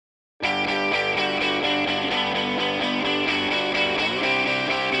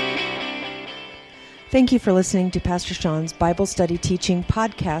Thank you for listening to Pastor Sean's Bible Study Teaching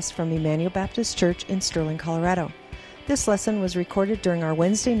podcast from Emmanuel Baptist Church in Sterling, Colorado. This lesson was recorded during our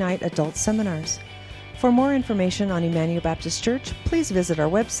Wednesday night adult seminars. For more information on Emmanuel Baptist Church, please visit our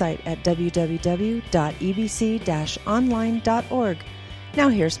website at www.ebc-online.org. Now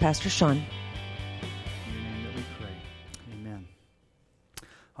here's Pastor Sean. Amen.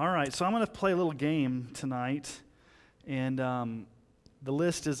 All right, so I'm going to play a little game tonight, and the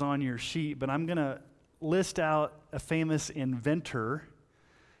list is on your sheet, but I'm going to list out a famous inventor,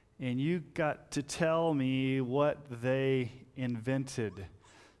 and you got to tell me what they invented.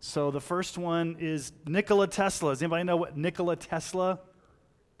 So the first one is Nikola Tesla. Does anybody know what Nikola Tesla?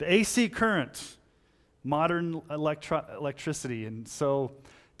 The AC current, modern electricity. And so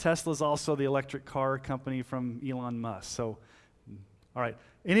Tesla is also the electric car company from Elon Musk. So, all right.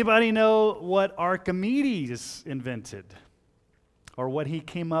 Anybody know what Archimedes invented? Or what he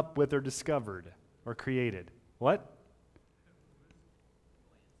came up with or discovered or created? What?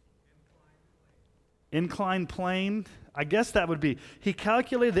 Inclined plane. I guess that would be, he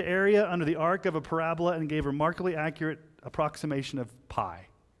calculated the area under the arc of a parabola and gave a remarkably accurate approximation of pi.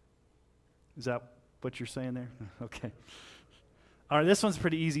 Is that what you're saying there? Okay. All right, this one's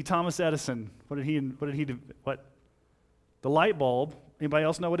pretty easy. Thomas Edison. What did he do? What? The light bulb. Anybody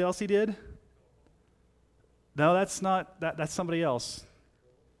else know what else he did? No, that's not, that's somebody else.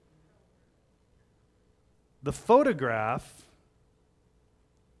 The phonograph,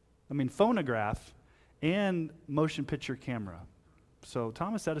 and motion picture camera. So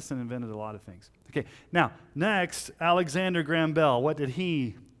Thomas Edison invented a lot of things. Okay, now, next, Alexander Graham Bell. What did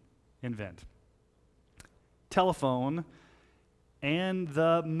he invent? Telephone and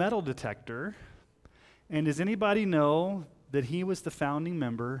the metal detector. And does anybody know that he was the founding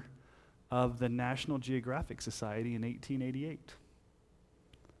member of the National Geographic Society in 1888?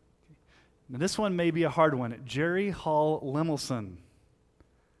 Now this one may be a hard one. Jerry Hall Lemelson.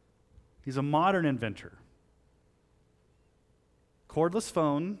 He's a modern inventor. Cordless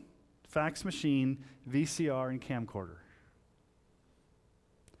phone, fax machine, VCR, and camcorder.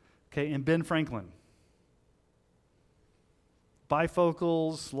 Okay, and Ben Franklin.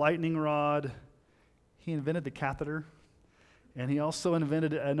 Bifocals, lightning rod. He invented the catheter. And he also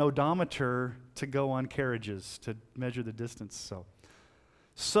invented an odometer to go on carriages to measure the distance.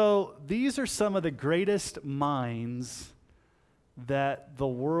 So these are some of the greatest minds that the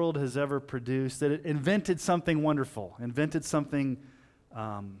world has ever produced, that it invented something wonderful, invented something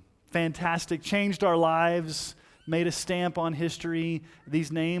fantastic, changed our lives, made a stamp on history.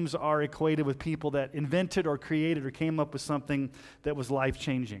 These names are equated with people that invented or created or came up with something that was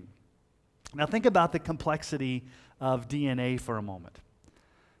life-changing. Now think about the complexity of DNA for a moment.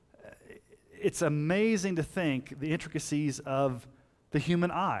 It's amazing to think the intricacies of the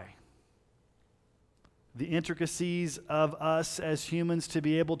human eye, the intricacies of us as humans to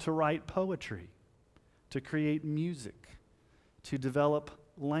be able to write poetry, to create music, to develop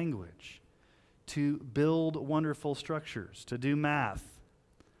language, to build wonderful structures, to do math,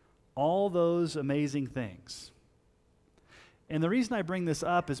 all those amazing things. And the reason I bring this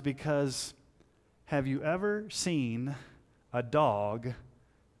up is because have you ever seen a dog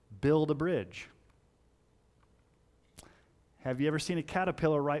build a bridge? Have you ever seen a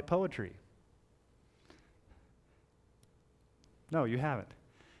caterpillar write poetry? No, you haven't.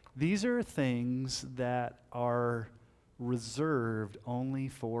 These are things that are reserved only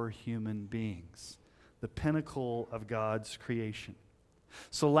for human beings, the pinnacle of God's creation.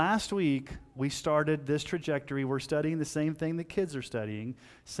 So last week, we started this trajectory. We're studying the same thing the kids are studying,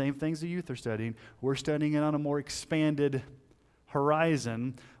 same things the youth are studying. We're studying it on a more expanded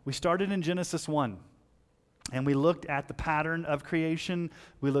horizon. We started in Genesis 1, and we looked at the pattern of creation.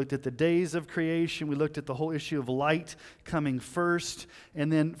 We looked at the days of creation. We looked at the whole issue of light coming first.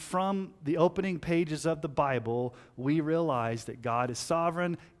 And then from the opening pages of the Bible, we realized that God is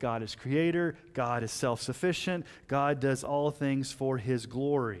sovereign, God is creator, God is self-sufficient, God does all things for his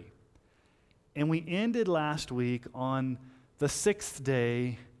glory. And we ended last week on the sixth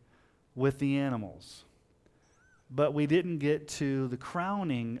day with the animals. But we didn't get to the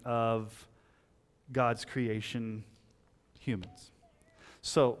crowning of God's creation, humans.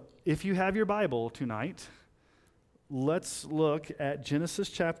 So, if you have your Bible tonight, let's look at Genesis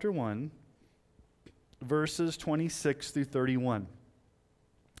chapter 1, verses 26 through 31.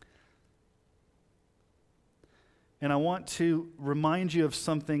 And I want to remind you of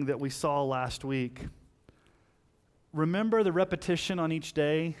something that we saw last week. Remember the repetition on each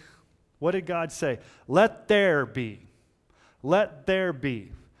day? What did God say? Let there be. Let there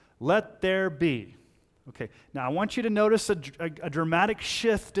be. Let there be. Okay, now I want you to notice a dramatic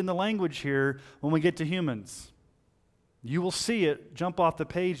shift in the language here when we get to humans. You will see it jump off the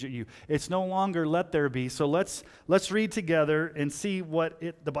page at you. It's no longer let there be. So let's read together and see what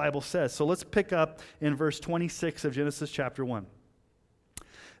the Bible says. So let's pick up in verse 26 of Genesis chapter 1.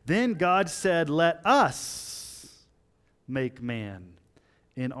 Then God said, "Let us make man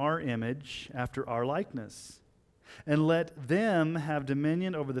in our image after our likeness, and let them have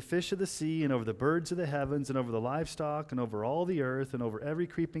dominion over the fish of the sea and over the birds of the heavens and over the livestock and over all the earth and over every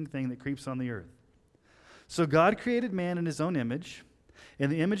creeping thing that creeps on the earth." So God created man in his own image. In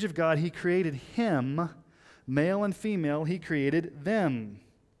the image of God, he created him. Male and female, he created them.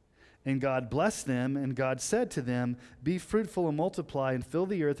 And God blessed them, and God said to them, "Be fruitful and multiply and fill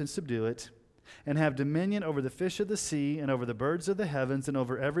the earth and subdue it, and have dominion over the fish of the sea and over the birds of the heavens and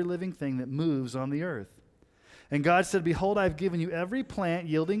over every living thing that moves on the earth." And God said, "Behold, I have given you every plant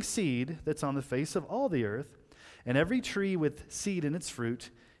yielding seed that's on the face of all the earth, and every tree with seed in its fruit.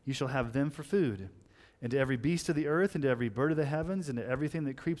 You shall have them for food. And to every beast of the earth, and to every bird of the heavens, and to everything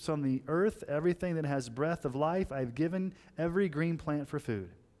that creeps on the earth, everything that has breath of life, I have given every green plant for food."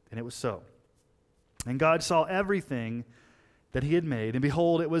 And it was so. And God saw everything that he had made, and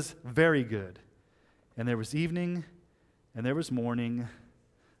behold, it was very good. And there was evening, and there was morning,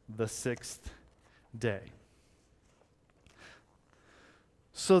 the sixth day.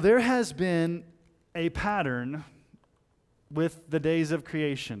 So there has been a pattern with the days of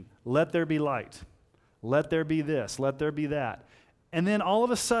creation. Let there be light. Let there be this, let there be that. And then all of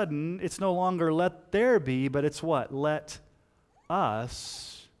a sudden, it's no longer let there be, but it's what? Let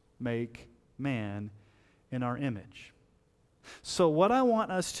us make man in our image. So what I want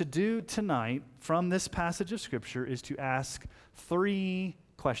us to do tonight from this passage of Scripture is to ask 3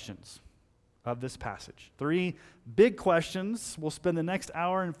 questions of this passage. 3 big questions. We'll spend the next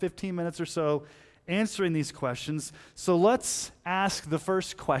hour and 15 minutes or so answering these questions. So let's ask the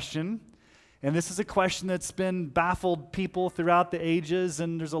first question. And this is a question that's been baffled people throughout the ages,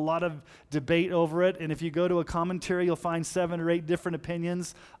 and there's a lot of debate over it. And if you go to a commentary, you'll find 7 or 8 different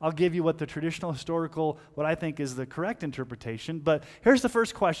opinions. I'll give you what the traditional historical, what I think is the correct interpretation. But here's the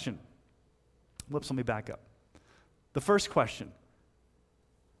first question. Whoops, let me back up. The first question.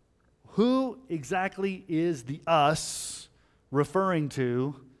 Who exactly is the us referring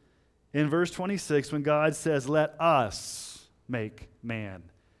to in verse 26 when God says, "Let us make man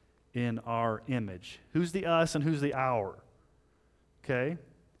in our image"? Who's the us and who's the our? Okay?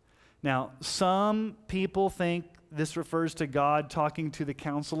 Now, some people think this refers to God talking to the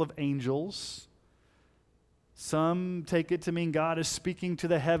council of angels. Some take it to mean God is speaking to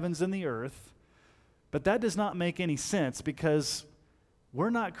the heavens and the earth. But that does not make any sense because we're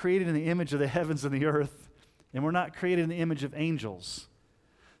not created in the image of the heavens and the earth, and we're not created in the image of angels.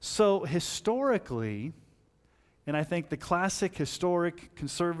 So historically, and I think the classic, historic,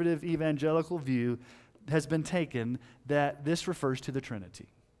 conservative, evangelical view has been taken that this refers to the Trinity.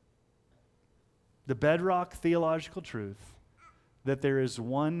 The bedrock theological truth that there is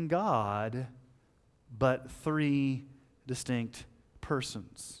one God, but 3 distinct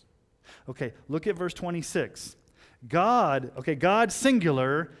persons. Okay, look at verse 26. God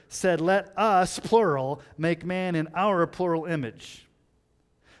singular, said, "Let us," plural, "make man in our," plural, "image."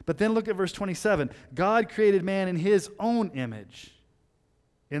 But then look at verse 27. God created man in his own image.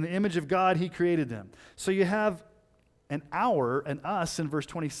 In the image of God, he created them. So you have an our, an us in verse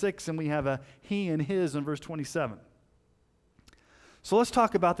 26, and we have a he and his in verse 27. So let's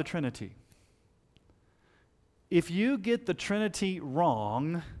talk about the Trinity. If you get the Trinity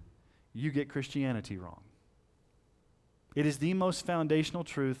wrong, you get Christianity wrong. It is the most foundational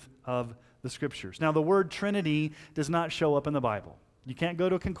truth of the Scriptures. Now, the word Trinity does not show up in the Bible. You can't go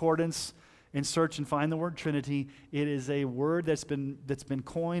to a concordance and search and find the word Trinity. It is a word that's been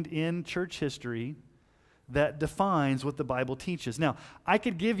coined in church history that defines what the Bible teaches. Now, I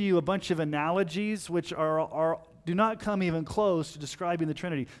could give you a bunch of analogies which do not come even close to describing the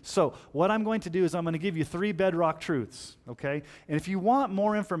Trinity. So what I'm going to do is I'm going to give you 3 bedrock truths, okay? And if you want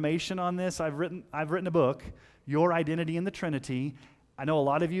more information on this, I've written a book, Your Identity in the Trinity. I know a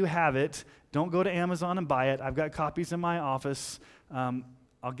lot of you have it. Don't go to Amazon and buy it. I've got copies in my office.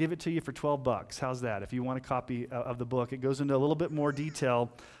 I'll give it to you for $12. How's that? If you want a copy of the book, it goes into a little bit more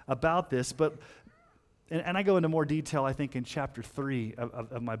detail about this. But and I go into more detail, I think, in chapter 3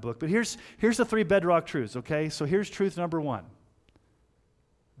 of my book. But here's the 3 bedrock truths, okay? So here's truth number 1.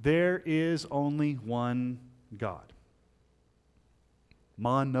 There is only one God.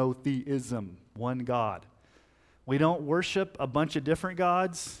 Monotheism, one God. We don't worship a bunch of different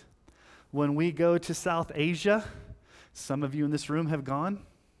gods. When we go to South Asia, some of you in this room have gone,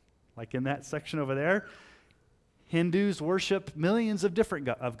 like in that section over there. Hindus worship millions of different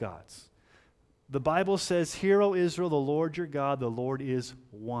of gods. The Bible says, "Hear, O Israel, the Lord your God, the Lord is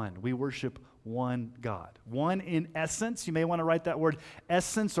one." We worship one God. One in essence. You may want to write that word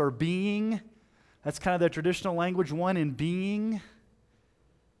essence or being. That's kind of the traditional language, one in being.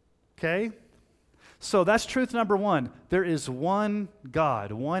 Okay? So that's truth number one. There is one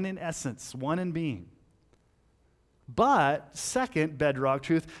God, one in essence, one in being. But second bedrock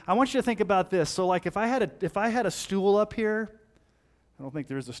truth, I want you to think about this. So like if I had a stool up here, I don't think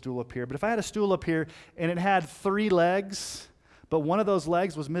there is a stool up here, but if I had a stool up here and it had 3 legs, but one of those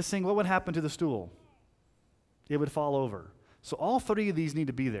legs was missing, what would happen to the stool? It would fall over. So all 3 of these need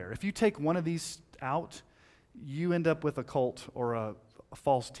to be there. If you take one of these out, you end up with a cult or a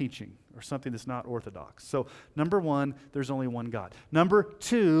false teaching or something that's not orthodox. So number 1, there's only one God. Number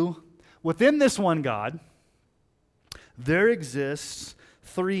 2, within this one God, there exists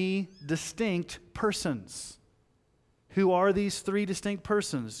 3 distinct persons. Who are these 3 distinct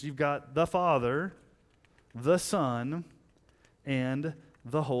persons? You've got the Father, the Son, and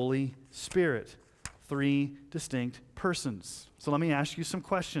the Holy Spirit. 3 distinct persons. So let me ask you some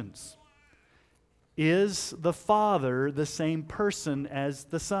questions. Is the Father the same person as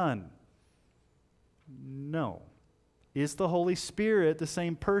the Son? No. Is the Holy Spirit the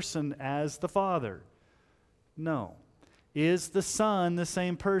same person as the Father? No. Is the Son the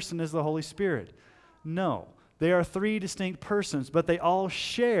same person as the Holy Spirit? No. They are 3 distinct persons, but they all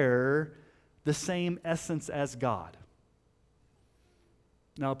share the same essence as God.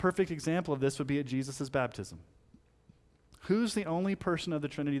 Now, a perfect example of this would be at Jesus' baptism. Who's the only person of the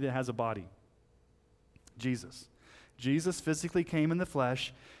Trinity that has a body? Jesus. Jesus physically came in the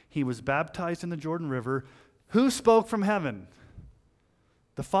flesh. He was baptized in the Jordan River. Who spoke from heaven?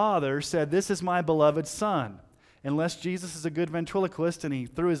 The Father said, "This is my beloved Son." Unless Jesus is a good ventriloquist and he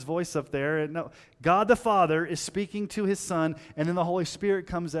threw his voice up there. No, God the Father is speaking to his Son, and then the Holy Spirit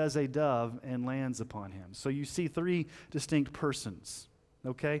comes as a dove and lands upon him. So you see 3 distinct persons.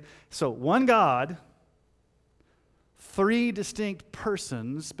 Okay? So one God, 3 distinct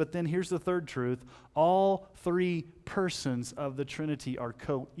persons, but then here's the third truth. All 3 persons of the Trinity are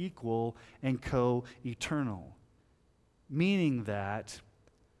co-equal and co-eternal. Meaning that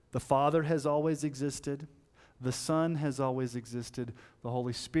the Father has always existed. The Son has always existed. The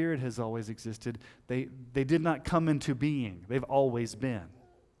Holy Spirit has always existed. They did not come into being. They've always been.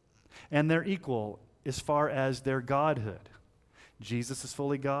 And they're equal as far as their godhood. Jesus is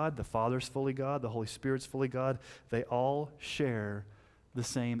fully God. The Father's fully God. The Holy Spirit's fully God. They all share the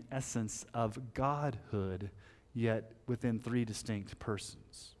same essence of godhood, yet within 3 distinct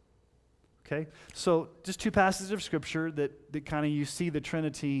persons. Okay? So just 2 passages of Scripture that kind of you see the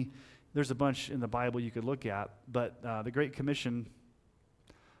Trinity. There's a bunch in the Bible you could look at, but the Great Commission,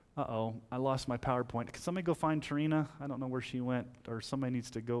 I lost my PowerPoint. Can somebody go find Tarina? I don't know where she went, or somebody needs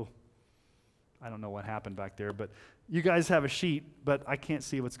to go. I don't know what happened back there, but you guys have a sheet, but I can't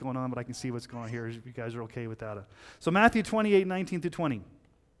see what's going on, but I can see what's going on here. If you guys are okay with that. So Matthew 28, 19 through 20.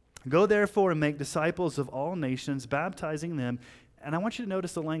 "Go therefore and make disciples of all nations, baptizing them," and I want you to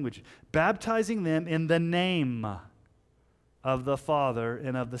notice the language, "baptizing them in the name of the Father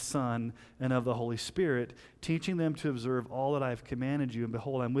and of the Son and of the Holy Spirit, teaching them to observe all that I have commanded you, and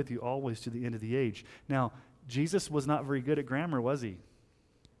behold, I'm with you always to the end of the age." Now, Jesus was not very good at grammar, was he?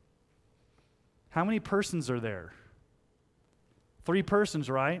 How many persons are there? 3 persons,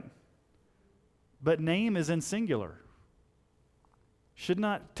 right? But name is in singular. Should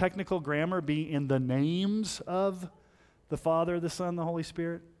not technical grammar be in the names of the Father, the Son, the Holy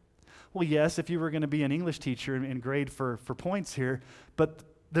Spirit? Well, yes, if you were going to be an English teacher and grade for points here, but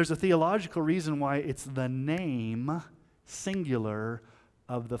there's a theological reason why it's the name, singular,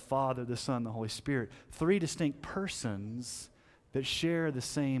 of the Father, the Son, the Holy Spirit. 3 distinct persons that share the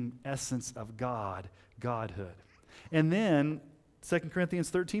same essence of God, godhood. And then, 2 Corinthians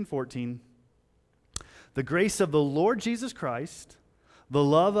 13, 14, "The grace of the Lord Jesus Christ, the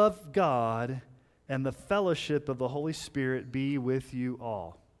love of God, and the fellowship of the Holy Spirit be with you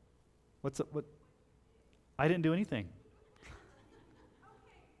all." What's up? What? I didn't do anything.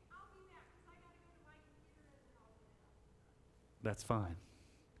 That's fine.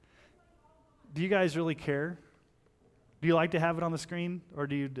 Do you guys really care? Do you like to have it on the screen, or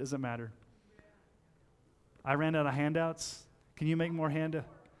does it matter? I ran out of handouts. Can you make more handouts?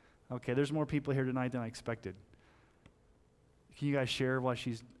 Okay, there's more people here tonight than I expected. Can you guys share while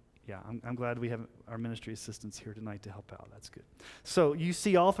she's... Yeah, I'm glad we have our ministry assistants here tonight to help out. That's good. So you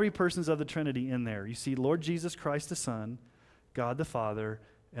see all 3 persons of the Trinity in there. You see Lord Jesus Christ the Son, God the Father,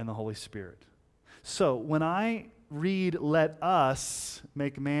 and the Holy Spirit. So when I read, let us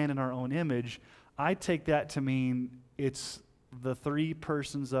make man in our own image, I take that to mean it's the three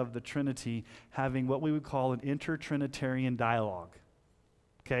persons of the Trinity having what we would call an intertrinitarian dialogue.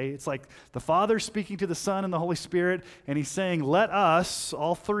 Okay, it's like the Father speaking to the Son and the Holy Spirit, and he's saying, let us,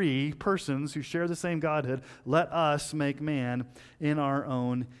 all three persons who share the same Godhead, let us make man in our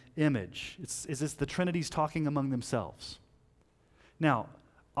own image. It's the Trinity's talking among themselves. Now,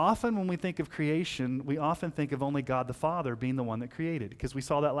 often when we think of creation, we often think of only God the Father being the one that created, because we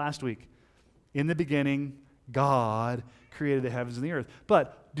saw that last week. In the beginning, God created the heavens and the earth.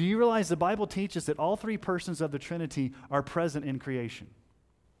 But do you realize the Bible teaches that all three persons of the Trinity are present in creation?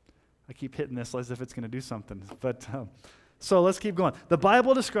 I keep hitting this as if it's going to do something. So let's keep going. The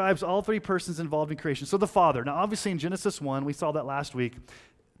Bible describes all three persons involved in creation. So the Father. Now, obviously in Genesis 1, we saw that last week.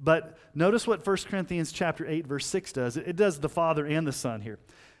 But notice what 1 Corinthians chapter 8, verse 6 does. It does the Father and the Son here.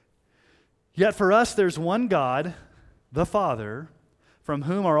 Yet for us there's one God, the Father, from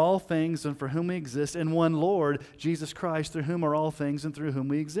whom are all things and for whom we exist, and one Lord, Jesus Christ, through whom are all things and through whom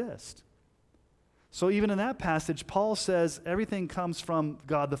we exist. So even in that passage, Paul says everything comes from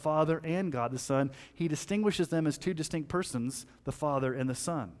God the Father and God the Son. He distinguishes them as two distinct persons, the Father and the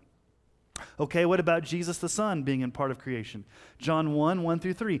Son. Okay, what about Jesus the Son being in part of creation? John 1, 1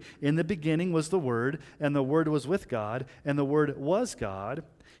 through 3. In the beginning was the Word, and the Word was with God, and the Word was God.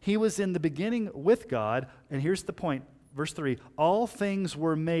 He was in the beginning with God, and here's the point, verse 3. All things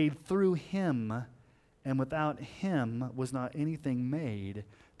were made through him, and without him was not anything made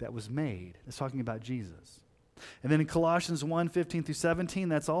that was made. It's talking about Jesus. And then in Colossians 1, 15 through 17,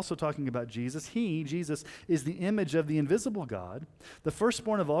 that's also talking about Jesus. He, Jesus, is the image of the invisible God, the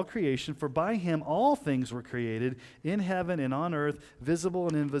firstborn of all creation, for by him all things were created, in heaven and on earth, visible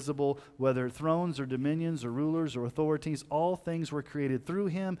and invisible, whether thrones or dominions or rulers or authorities, all things were created through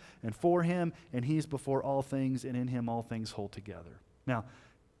him and for him, and he's before all things, and in him all things hold together. Now,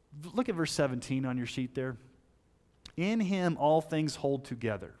 look at verse 17 on your sheet there. In him all things hold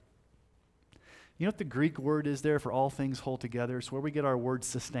together. You know what the Greek word is there for all things hold together? It's where we get our word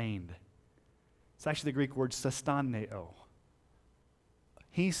sustained. It's actually the Greek word sustaneo.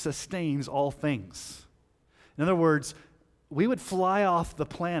 He sustains all things. In other words, we would fly off the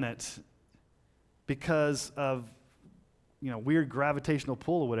planet because of weird gravitational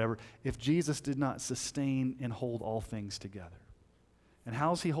pull or whatever if Jesus did not sustain and hold all things together. And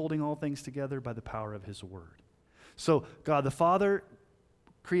how is he holding all things together? By the power of his word. So God the Father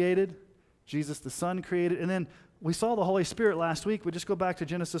created, Jesus the Son created, and then we saw the Holy Spirit last week. We just go back to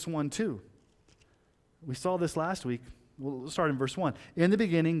Genesis 1:2. We saw this last week. We'll start in verse 1. In the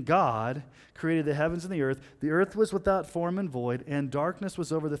beginning, God created the heavens and the earth. The earth was without form and void, and darkness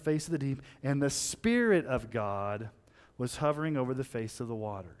was over the face of the deep, and the Spirit of God was hovering over the face of the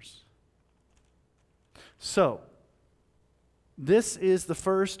waters. So, this is the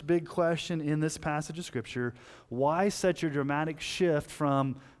first big question in this passage of Scripture. Why such a dramatic shift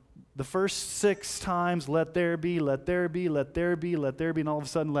from the first 6 times, let there be, let there be, let there be, let there be, and all of a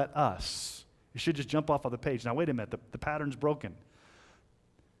sudden, let us? It should just jump off of the page. Now, wait a minute. The pattern's broken.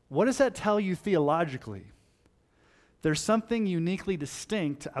 What does that tell you theologically? There's something uniquely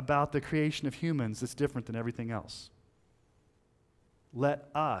distinct about the creation of humans that's different than everything else. Let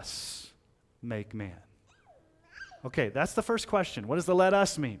us make man. Okay, that's the first question. What does the let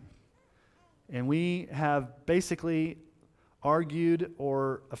us mean? And we have basically argued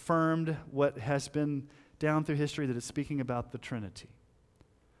or affirmed what has been down through history, that it's speaking about the Trinity.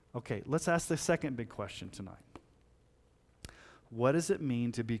 Okay, let's ask the second big question tonight. What does it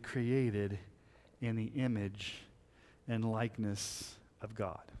mean to be created in the image and likeness of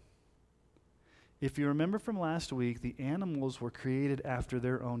God? If you remember from last week, the animals were created after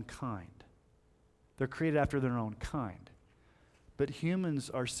their own kind. They're created after their own kind. But humans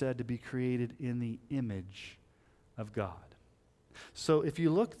are said to be created in the image of God. So if you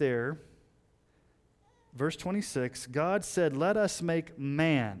look there, verse 26, God said, let us make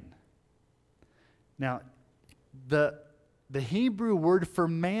man. Now, the Hebrew word for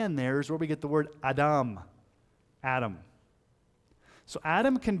man there is where we get the word Adam. Adam. So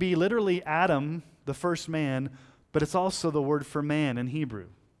Adam can be literally Adam, the first man, but it's also the word for man in Hebrew.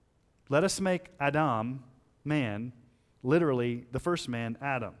 Let us make Adam, man, literally the first man,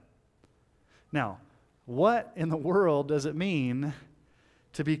 Adam. Now, what in the world does it mean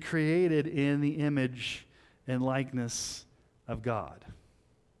to be created in the image and likeness of God?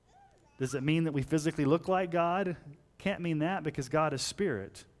 Does it mean that we physically look like God? Can't mean that, because God is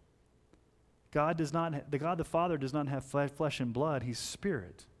spirit. God the Father does not have flesh and blood. He's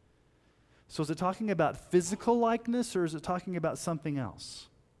spirit. So is it talking about physical likeness, or is it talking about something else?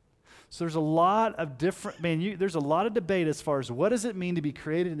 So there's a lot of different, there's a lot of debate as far as what does it mean to be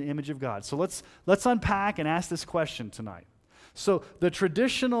created in the image of God. So let's unpack and ask this question tonight. So the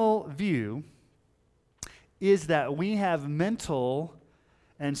traditional view is that we have mental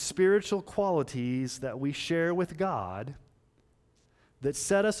and spiritual qualities that we share with God that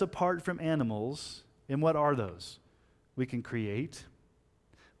set us apart from animals. And what are those? We can create,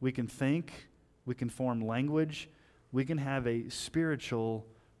 we can think, we can form language, we can have a spiritual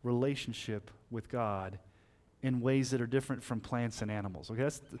relationship with God in ways that are different from plants and animals. Okay,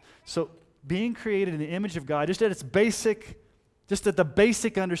 so being created in the image of God, just at the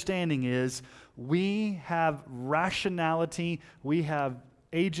basic understanding is we have rationality, we have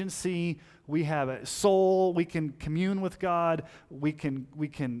agency, we have a soul, we can commune with God, we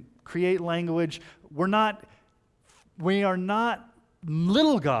can create language. We are not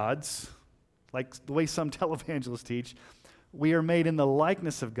little gods, like the way some televangelists teach. We are made in the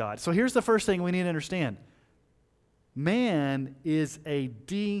likeness of God. So here's the first thing we need to understand. Man is a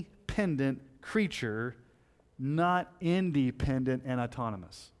dependent creature, not independent and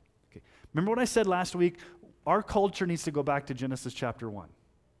autonomous. Okay. Remember what I said last week? Our culture needs to go back to Genesis chapter 1.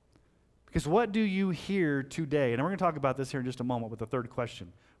 Because what do you hear today? And we're going to talk about this here in just a moment with the third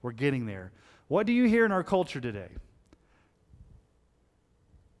question. We're getting there. What do you hear in our culture today?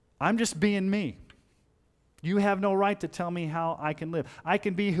 I'm just being me. You have no right to tell me how I can live. I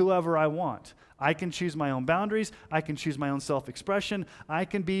can be whoever I want. I can choose my own boundaries. I can choose my own self-expression. I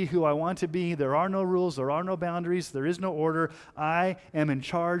can be who I want to be. There are no rules. There are no boundaries. There is no order. I am in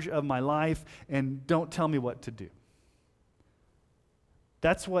charge of my life, and don't tell me what to do.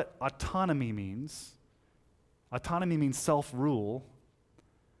 That's what autonomy means. Autonomy means self-rule.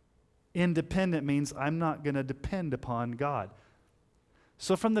 Independent means I'm not going to depend upon God.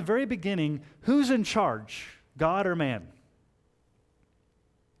 So from the very beginning, who's in charge? God or man?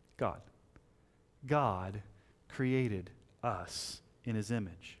 God. God created us in his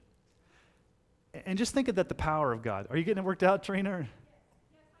image. And just think of that, the power of God. Are you getting it worked out, Trina?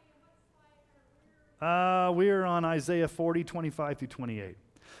 We are on Isaiah 40, 25 through 28.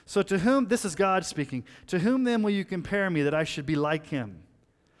 So to whom, this is God speaking, to whom then will you compare me that I should be like him,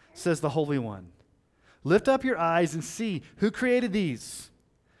 says the Holy One. Lift up your eyes and see who created these.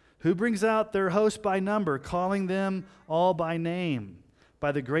 Who brings out their host by number, calling them all by name?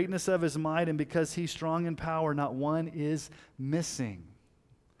 By the greatness of his might and because he's strong in power, not one is missing.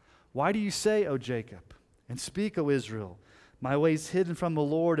 Why do you say, O Jacob, and speak, O Israel, my way is hidden from the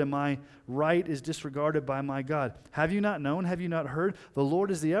Lord, and my right is disregarded by my God? Have you not known? Have you not heard? The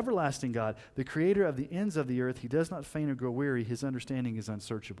Lord is the everlasting God, the creator of the ends of the earth. He does not faint or grow weary. His understanding is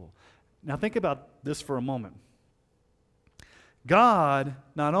unsearchable. Now think about this for a moment. God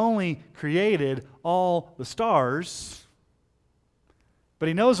not only created all the stars, but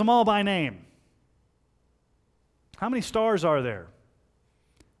he knows them all by name. How many stars are there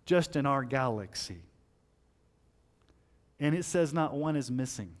just in our galaxy? And it says not one is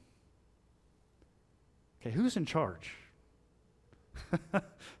missing. Okay, who's in charge?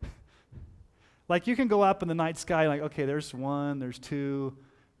 Like you can go up in the night sky like, okay, there's one, there's two,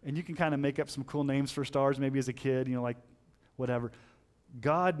 and you can kind of make up some cool names for stars maybe as a kid, like whatever.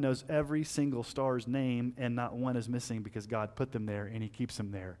 God knows every single star's name, and not one is missing because God put them there and he keeps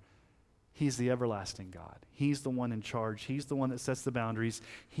them there. He's the everlasting God. He's the one in charge. He's the one that sets the boundaries.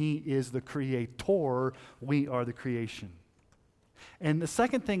 He is the creator. We are the creation. And the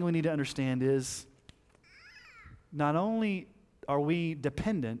second thing we need to understand is not only are we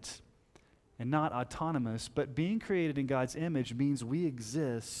dependent and not autonomous, but being created in God's image means we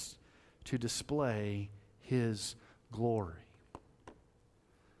exist to display his glory.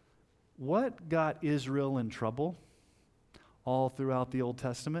 What got Israel in trouble all throughout the Old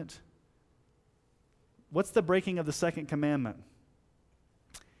Testament? What's the breaking of the second commandment?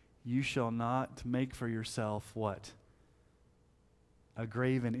 You shall not make for yourself what? A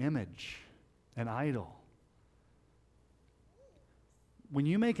graven image, an idol. When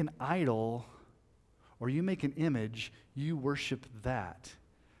you make an idol or you make an image, you worship that.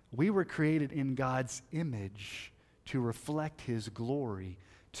 We were created in God's image to reflect his glory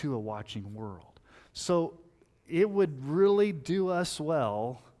to a watching world. So it would really do us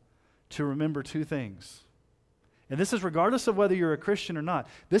well to remember two things. And this is regardless of whether you're a Christian or not.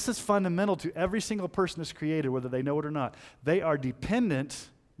 This is fundamental to every single person that's created, whether they know it or not. They are dependent,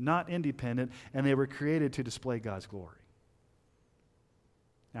 not independent, and they were created to display God's glory.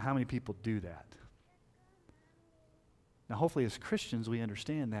 Now, how many people do that? Now, hopefully as Christians we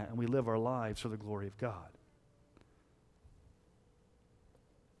understand that and we live our lives for the glory of God.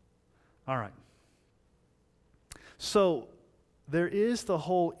 All right. So there is the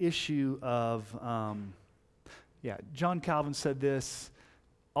whole issue of, John Calvin said this,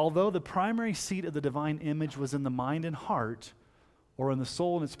 although the primary seat of the divine image was in the mind and heart, or in the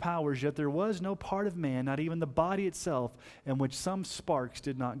soul and its powers, yet there was no part of man, not even the body itself, in which some sparks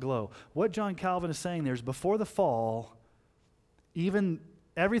did not glow. What John Calvin is saying there is before the fall, even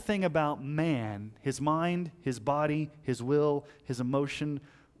everything about man, his mind, his body, his will, his emotion,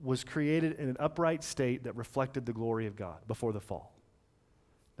 was created in an upright state that reflected the glory of God before the fall.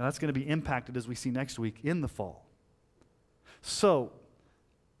 Now that's going to be impacted, as we see next week, in the fall. So,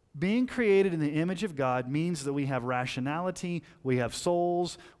 being created in the image of God means that we have rationality, we have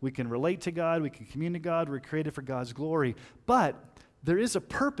souls, we can relate to God, we can commune to God, we're created for God's glory. But there is a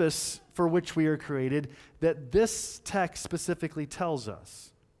purpose for which we are created that this text specifically tells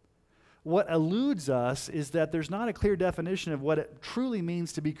us. What eludes us is that there's not a clear definition of what it truly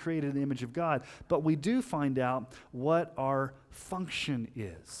means to be created in the image of God, but we do find out what our function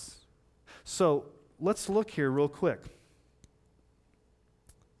is. So let's look here real quick.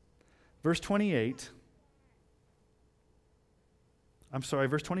 Verse 26.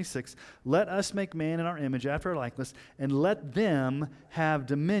 Let us make man in our image after our likeness, and let them have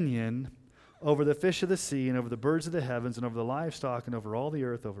dominion over the fish of the sea, and over the birds of the heavens, and over the livestock, and over all the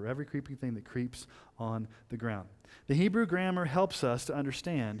earth, over every creeping thing that creeps on the ground. The Hebrew grammar helps us to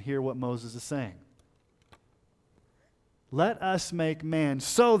understand here what Moses is saying. Let us make man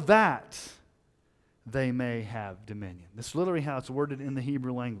so that they may have dominion. This is literally how it's worded in the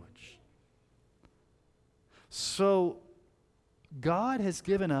Hebrew language. So, God has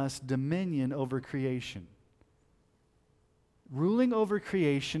given us dominion over creation. Ruling over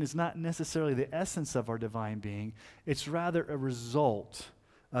creation is not necessarily the essence of our divine being. It's rather a result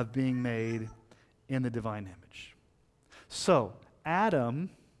of being made in the divine image. So, Adam,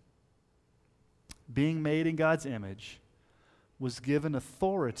 being made in God's image, was given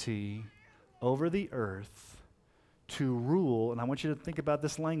authority over the earth to rule. And I want you to think about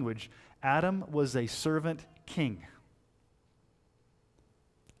this language. Adam was a servant king.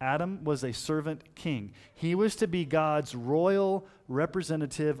 Adam was a servant king. He was to be God's royal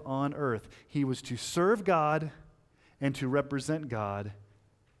representative on earth. He was to serve God and to represent God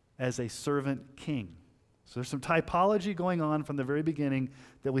as a servant king. So there's some typology going on from the very beginning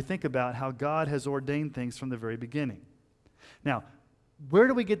that we think about how God has ordained things from the very beginning. Now, where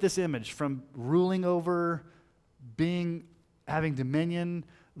do we get this image? From ruling over, having dominion?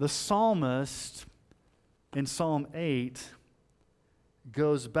 The psalmist in Psalm 8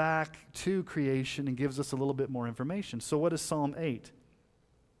 goes back to creation and gives us a little bit more information. So what does Psalm 8,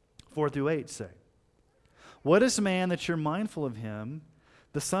 4 through 8 say? What is man that you're mindful of him,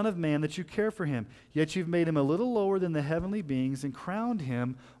 the son of man that you care for him? Yet you've made him a little lower than the heavenly beings and crowned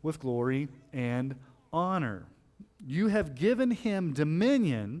him with glory and honor. You have given him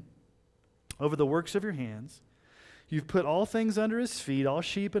dominion over the works of your hands. You've put all things under his feet, all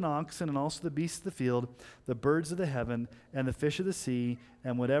sheep and oxen, and also the beasts of the field, the birds of the heaven, and the fish of the sea,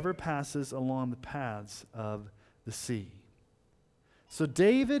 and whatever passes along the paths of the sea. So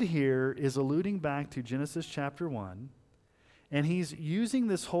David here is alluding back to Genesis chapter 1, and he's using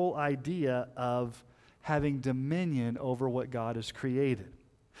this whole idea of having dominion over what God has created.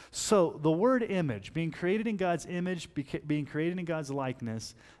 So the word image, being created in God's image, being created in God's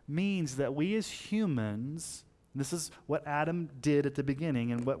likeness, means that we as humans, this is what Adam did at the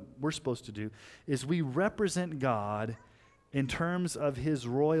beginning and what we're supposed to do, is we represent God in terms of his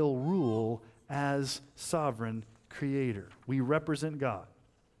royal rule as sovereign creator. We represent God.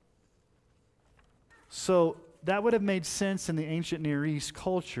 So that would have made sense in the ancient Near East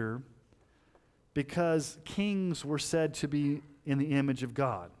culture because kings were said to be in the image of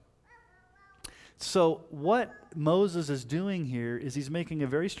God. So what Moses is doing here is he's making a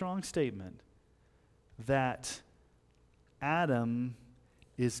very strong statement that Adam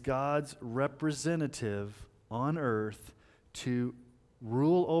is God's representative on earth to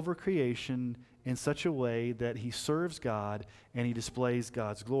rule over creation in such a way that he serves God and he displays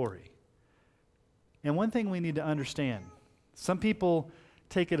God's glory. And one thing we need to understand, some people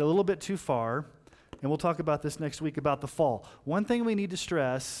take it a little bit too far, and we'll talk about this next week about the fall. One thing we need to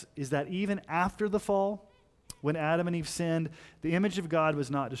stress is that even after the fall, when Adam and Eve sinned, the image of God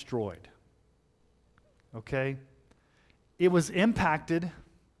was not destroyed. Okay? It was impacted.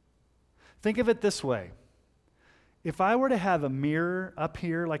 Think of it this way. If I were to have a mirror up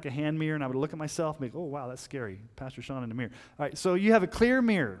here, like a hand mirror, and I would look at myself and be, oh, wow, that's scary. Pastor Sean in the mirror. All right, so you have a clear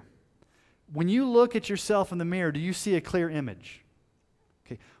mirror. When you look at yourself in the mirror, do you see a clear image?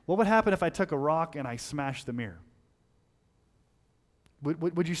 Okay, what would happen if I took a rock and I smashed the mirror?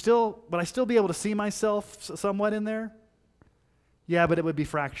 Would I still be able to see myself somewhat in there? Yeah, but it would be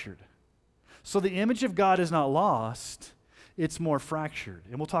fractured. So the image of God is not lost, it's more fractured.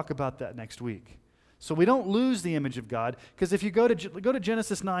 And we'll talk about that next week. So we don't lose the image of God, because if you go to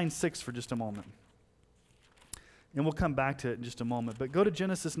Genesis 9:6 for just a moment. And we'll come back to it in just a moment. But go to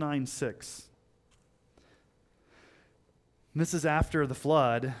Genesis 9:6. This is after the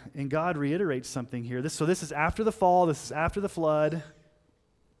flood, and God reiterates something here. So this is after the fall, this is after the flood.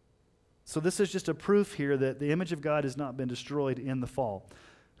 So this is just a proof here that the image of God has not been destroyed in the fall.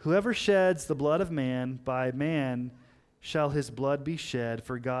 Whoever sheds the blood of man, by man shall his blood be shed,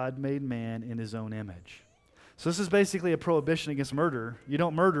 for God made man in his own image. So this is basically a prohibition against murder. You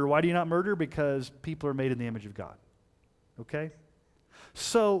don't murder. Why do you not murder? Because people are made in the image of God. Okay?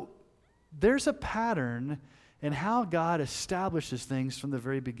 So there's a pattern in how God establishes things from the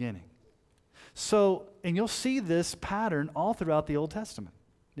very beginning. So, and you'll see this pattern all throughout the Old Testament,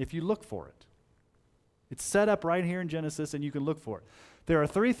 if you look for it. It's set up right here in Genesis, and you can look for it. There are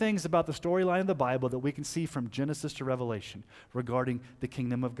three things about the storyline of the Bible that we can see from Genesis to Revelation regarding the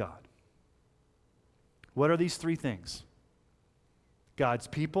kingdom of God. What are these three things? God's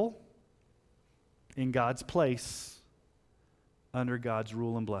people in God's place under God's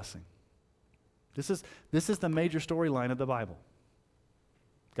rule and blessing. This is the major storyline of the Bible.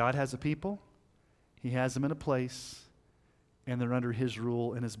 God has a people, He has them in a place, and they're under His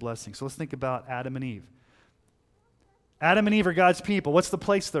rule and His blessing. So let's think about Adam and Eve. Adam and Eve are God's people. What's the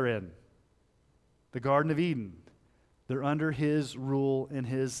place they're in? The Garden of Eden. They're under His rule and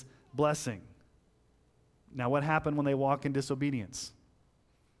His blessing. Now, what happened when they walk in disobedience?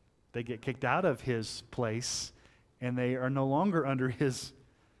 They get kicked out of His place, and they are no longer under His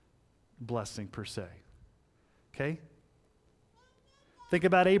blessing per se. Okay? Think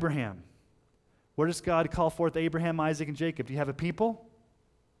about Abraham. Where does God call forth Abraham, Isaac, and Jacob? Do you have a people?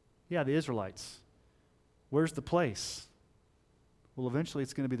 Yeah, the Israelites. Where's the place? Well, eventually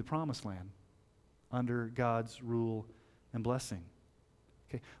it's going to be the promised land under God's rule and blessing.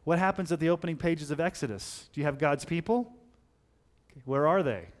 Okay. What happens at the opening pages of Exodus? Do you have God's people? Okay. Where are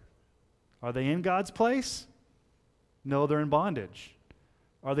they? Are they in God's place? No, they're in bondage.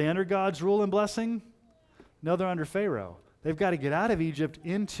 Are they under God's rule and blessing? No, they're under Pharaoh. They've got to get out of Egypt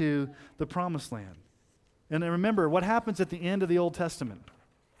into the promised land. And remember, what happens at the end of the Old Testament?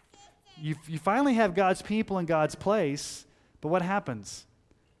 You finally have God's people in God's place, but what happens?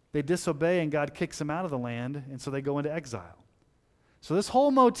 They disobey and God kicks them out of the land, and so they go into exile. So this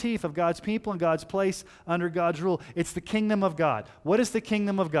whole motif of God's people in God's place under God's rule, it's the kingdom of God. What is the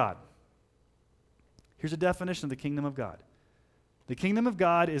kingdom of God? Here's a definition of the kingdom of God. The kingdom of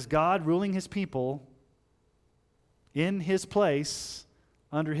God is God ruling His people in His place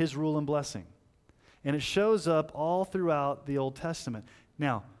under His rule and blessing. And it shows up all throughout the Old Testament.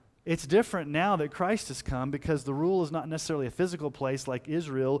 Now, it's different now that Christ has come, because the rule is not necessarily a physical place like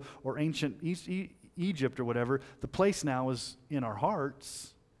Israel or ancient Egypt or whatever. The place now is in our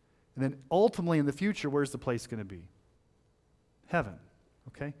hearts. And then ultimately in the future, where's the place going to be? Heaven.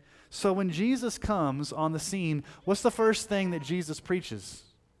 Okay? So when Jesus comes on the scene, what's the first thing that Jesus preaches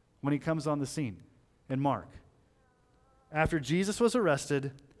when He comes on the scene in Mark? After Jesus was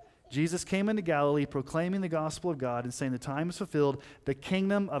arrested, Jesus came into Galilee proclaiming the gospel of God and saying, the time is fulfilled, the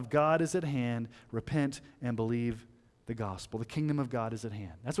kingdom of God is at hand, repent and believe the gospel. The kingdom of God is at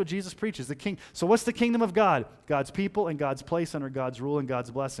hand. That's what Jesus preaches. So what's the kingdom of God? God's people and God's place under God's rule and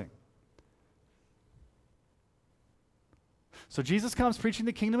God's blessing. So Jesus comes preaching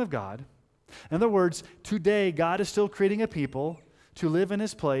the kingdom of God. In other words, today God is still creating a people to live in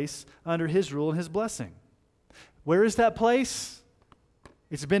His place under His rule and His blessing. Where is that place?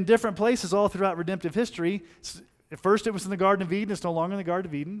 It's been different places all throughout redemptive history. At first it was in the Garden of Eden. It's no longer in the Garden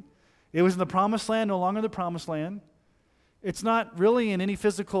of Eden. It was in the Promised Land, no longer the Promised Land. It's not really in any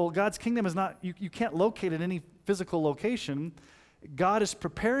physical, God's kingdom is not, you can't locate it in any physical location. God is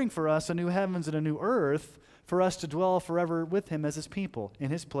preparing for us a new heavens and a new earth for us to dwell forever with Him as His people, in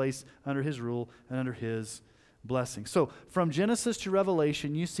His place, under His rule, and under His blessing. So from Genesis to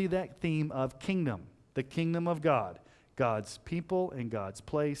Revelation, you see that theme of kingdom, the kingdom of God, God's people and God's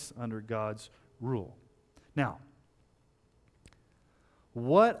place under God's rule. Now,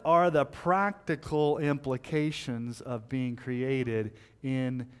 what are the practical implications of being created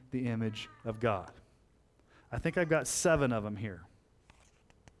in the image of God? I think I've got 7 of them here.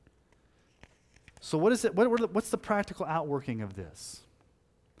 So what is it? What's the practical outworking of this?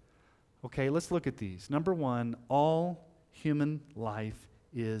 Okay, let's look at these. Number 1, all human life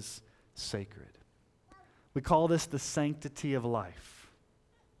is sacred. We call this the sanctity of life.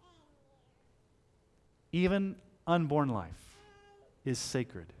 Even unborn life is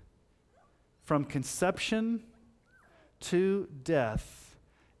sacred. From conception to death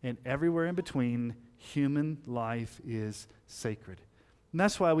and everywhere in between, human life is sacred. And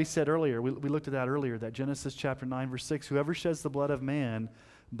that's why we said earlier, we looked at that earlier, that Genesis chapter 9, verse 6, whoever sheds the blood of man,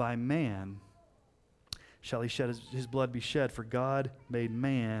 by man shall he shed his blood be shed, for God made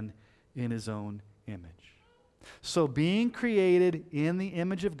man in his own image. So being created in the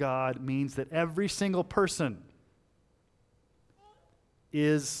image of God means that every single person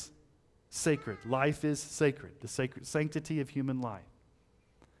is sacred. Life is sacred, the sacred sanctity of human life,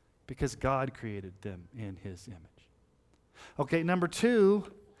 because God created them in his image. Okay, number 2,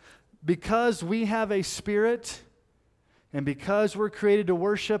 because we have a spirit and because we're created to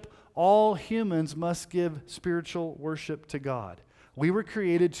worship, all humans must give spiritual worship to God. We were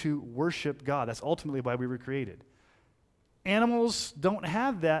created to worship God. That's ultimately why we were created. Animals don't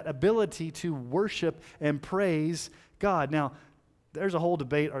have that ability to worship and praise God. Now, there's a whole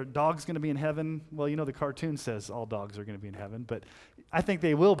debate. Are dogs going to be in heaven? Well, you know the cartoon says all dogs are going to be in heaven, but I think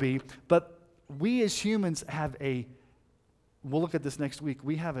they will be. But we as humans have we'll look at this next week,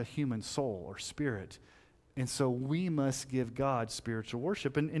 we have a human soul or spirit. And so we must give God spiritual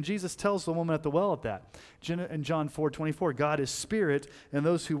worship. And Jesus tells the woman at the well at that. In John 4:24, God is spirit, and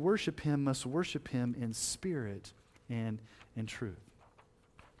those who worship him must worship him in spirit and in truth.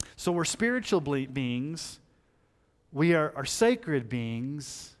 So we're spiritual beings. We are sacred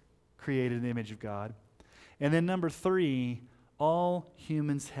beings created in the image of God. And then number 3, all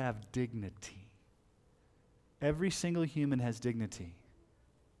humans have dignity. Every single human has dignity,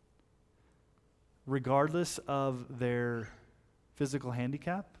 regardless of their physical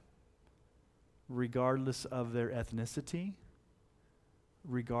handicap, regardless of their ethnicity,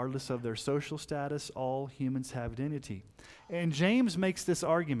 regardless of their social status. All humans have dignity. And James makes this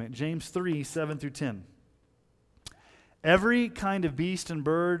argument, James 3, 7 through 10. Every kind of beast and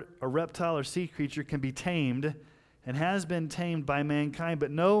bird, or reptile or sea creature can be tamed and has been tamed by mankind, but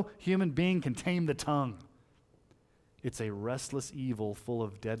no human being can tame the tongue. It's a restless evil full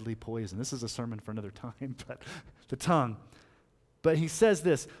of deadly poison. This is a sermon for another time, but the tongue. But he says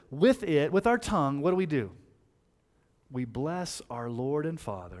this, with our tongue, what do? We bless our Lord and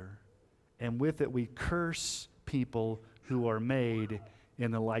Father, and with it we curse people who are made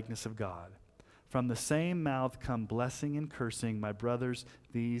in the likeness of God. From the same mouth come blessing and cursing. My brothers,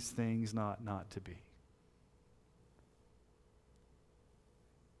 these things not to be.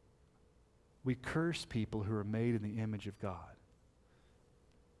 We curse people who are made in the image of God.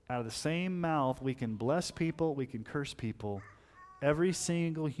 Out of the same mouth, we can bless people, we can curse people. Every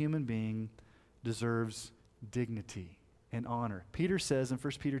single human being deserves dignity and honor. Peter says in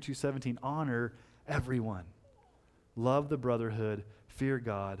 1 Peter 2:17, honor everyone. Love the brotherhood, fear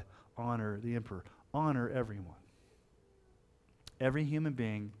God, honor the emperor. Honor everyone. Every human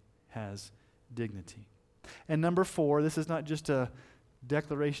being has dignity. And number 4, this is not just a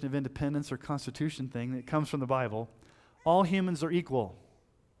Declaration of Independence or Constitution thing. It comes from the Bible. All humans are equal.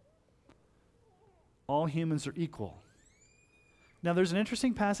 All humans are equal. Now, there's an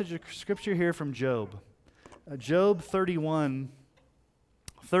interesting passage of Scripture here from Job. Job 31,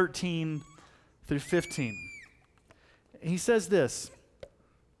 13 through 15. He says this,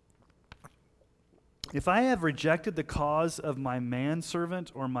 if I have rejected the cause of my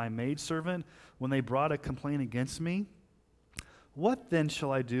manservant or my maidservant when they brought a complaint against me, what then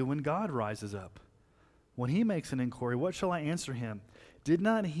shall I do when God rises up? When he makes an inquiry, what shall I answer him? Did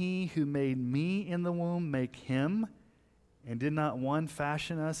not he who made me in the womb make him? And did not one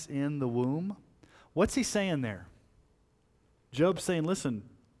fashion us in the womb? What's he saying there? Job's saying, listen,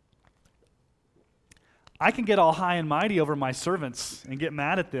 I can get all high and mighty over my servants and get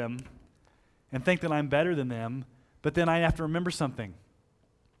mad at them and think that I'm better than them, but then I have to remember something.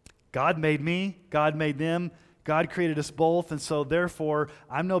 God made me, God made them, God created us both, and so therefore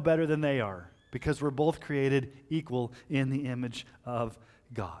I'm no better than they are because we're both created equal in the image of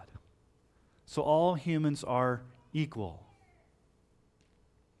God. So all humans are equal,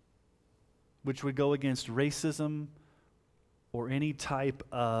 which would go against racism or any type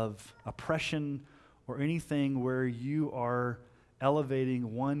of oppression or anything where you are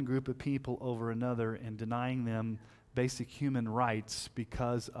elevating one group of people over another and denying them basic human rights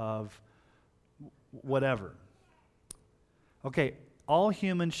because of whatever. Okay, all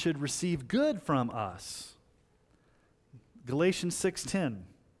humans should receive good from us. Galatians 6:10.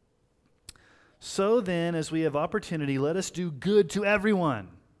 So then, as we have opportunity, let us do good to everyone,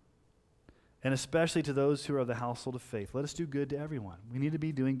 and especially to those who are of the household of faith. Let us do good to everyone. We need to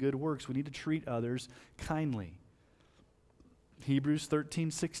be doing good works. We need to treat others kindly. Hebrews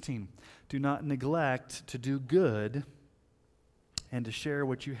 13:16. Do not neglect to do good and to share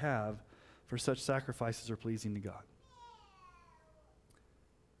what you have, for such sacrifices are pleasing to God.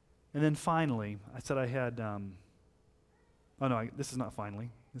 And then finally, I said I had, this is not finally.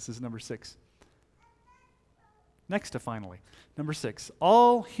 This is number 6. Next to finally. Number 6,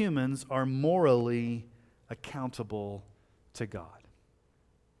 all humans are morally accountable to God.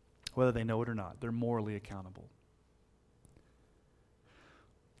 Whether they know it or not, they're morally accountable.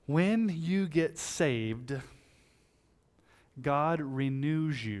 When you get saved, God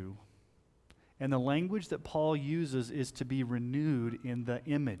renews you. And the language that Paul uses is to be renewed in the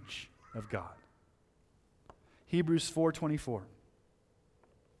image of God. Hebrews 4:24.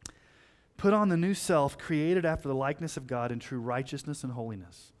 Put on the new self, created after the likeness of God in true righteousness and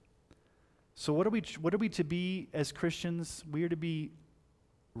holiness. So what are we to be as Christians? We are to be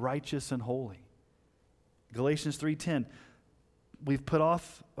righteous and holy. Galatians 3:10. We've put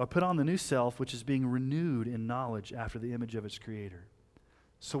on the new self, which is being renewed in knowledge after the image of its creator.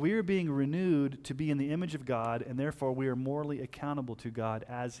 So we are being renewed to be in the image of God, and therefore we are morally accountable to God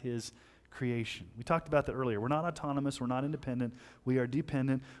as his creation. We talked about that earlier. We're not autonomous. We're not independent. We are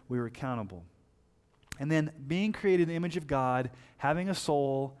dependent. We are accountable. And then being created in the image of God, having a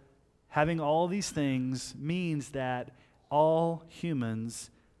soul, having all these things means that all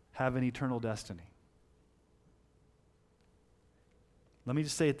humans have an eternal destiny. Let me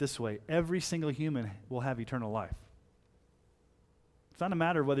just say it this way. Every single human will have eternal life. It's not a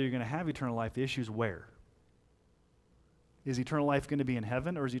matter of whether you're going to have eternal life. The issue is where. Is eternal life going to be in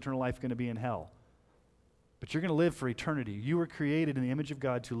heaven, or is eternal life going to be in hell? But you're going to live for eternity. You were created in the image of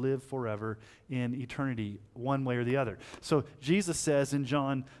God to live forever in eternity, one way or the other. So Jesus says in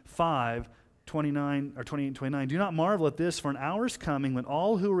John 5:29 or 28 and 29, do not marvel at this, for an hour is coming when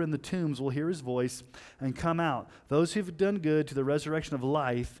all who are in the tombs will hear his voice and come out. Those who've done good to the resurrection of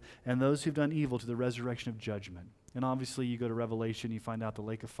life, and those who've done evil to the resurrection of judgment. And obviously you go to Revelation, you find out the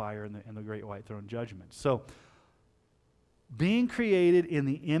lake of fire and the great white throne judgment. So being created in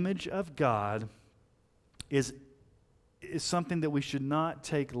the image of God is something that we should not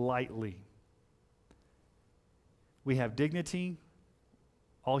take lightly. We have dignity.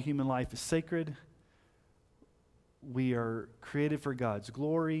 All human life is sacred. We are created for God's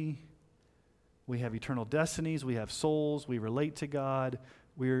glory. We have eternal destinies. We have souls. We relate to God.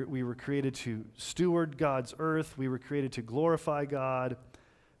 We were created to steward God's earth. We were created to glorify God.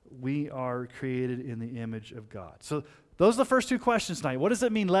 We are created in the image of God. So those are the first two questions tonight. What does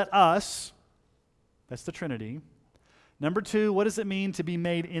it mean, let us? That's the Trinity. Number 2, what does it mean to be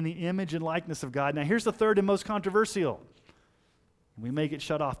made in the image and likeness of God? Now here's the third and most controversial. We may get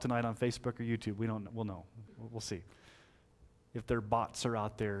shut off tonight on Facebook or YouTube. We'll know. We'll see. If their bots are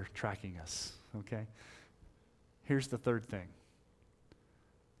out there tracking us, okay? Here's the third thing.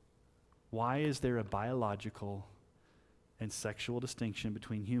 Why is there a biological and sexual distinction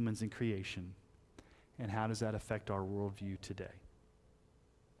between humans and creation? And how does that affect our worldview today?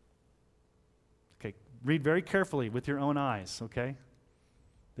 Okay, read very carefully with your own eyes, okay?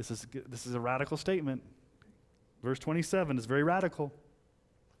 This is a radical statement. Verse 27 is very radical.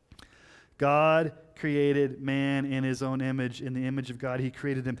 God created man in his own image. In the image of God, he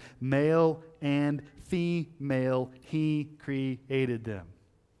created them. Male and female, he created them.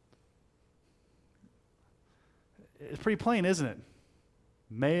 It's pretty plain, isn't it?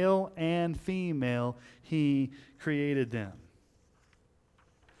 Male and female, he created them.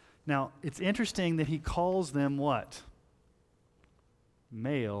 Now, it's interesting that he calls them what?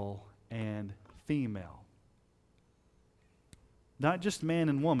 Male and female. Not just man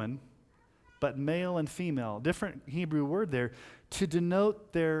and woman, but male and female. Different Hebrew word there to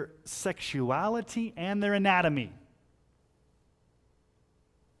denote their sexuality and their anatomy.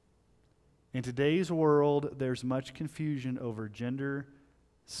 In today's world, there's much confusion over gender,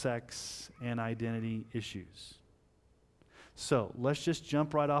 sex, and identity issues. So let's just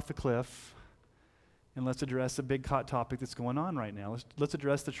jump right off the cliff and let's address a big hot topic that's going on right now. Let's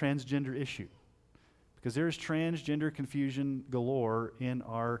address the transgender issue. Because there is transgender confusion galore in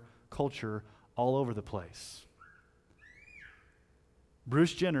our culture all over the place.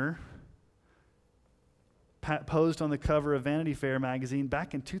 Bruce Jenner posed on the cover of Vanity Fair magazine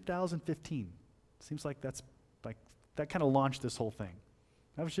back in 2015. Seems like that kind of launched this whole thing.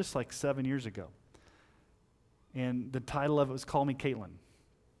 That was just like 7 years ago. And the title of it was Call Me Caitlin.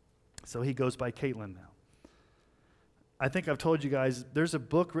 So he goes by Caitlin now. I think I've told you guys, there's a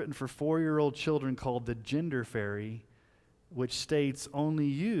book written for 4-year-old children called The Gender Fairy, which states only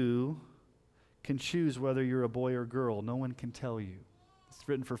you can choose whether you're a boy or girl. No one can tell you. It's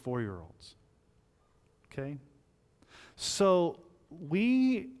written for 4-year-olds. Okay? So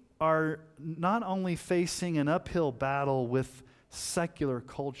we are not only facing an uphill battle with secular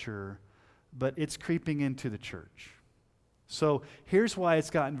culture, but it's creeping into the church. So here's why it's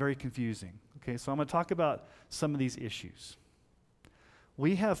gotten very confusing. Okay, so I'm going to talk about some of these issues.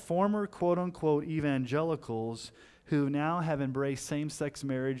 We have former quote-unquote evangelicals who now have embraced same-sex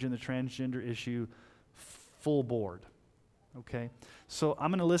marriage and the transgender issue full board. Okay, so I'm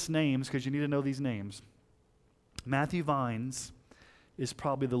going to list names because you need to know these names. Matthew Vines is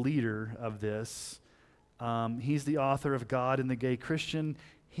probably the leader of this. He's the author of God and the Gay Christian.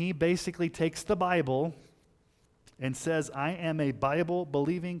 He basically takes the Bible and says, I am a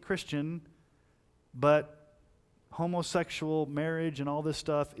Bible-believing Christian, but homosexual marriage and all this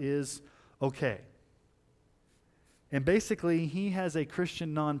stuff is okay. And basically, he has a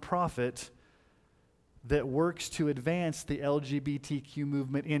Christian nonprofit that works to advance the LGBTQ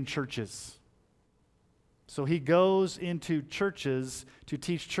movement in churches. So he goes into churches to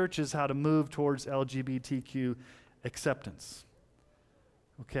teach churches how to move towards LGBTQ acceptance.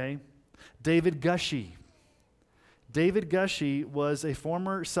 Okay? David Gushee. David Gushee was a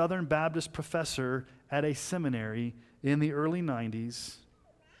former Southern Baptist professor at a seminary in the early 90s.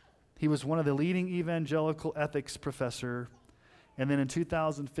 He was one of the leading evangelical ethics professor. And then in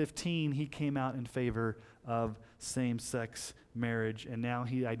 2015, he came out in favor of same-sex marriage, and now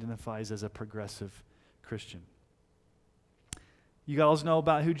he identifies as a progressive Christian. You guys know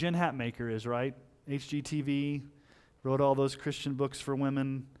about who Jen Hatmaker is, right? HGTV, wrote all those Christian books for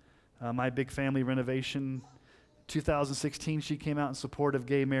women, My Big Family Renovation. 2016, she came out in support of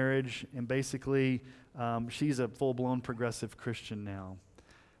gay marriage, and basically, she's a full-blown progressive Christian now.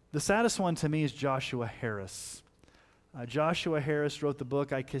 The saddest one to me is Joshua Harris. Joshua Harris wrote the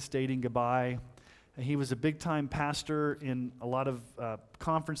book, I Kissed Dating Goodbye. He was a big-time pastor in a lot of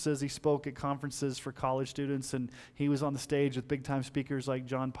conferences. He spoke at conferences for college students, and he was on the stage with big-time speakers like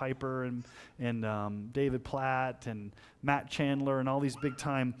John Piper and David Platt and Matt Chandler and all these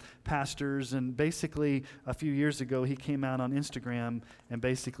big-time pastors. And basically, a few years ago, he came out on Instagram and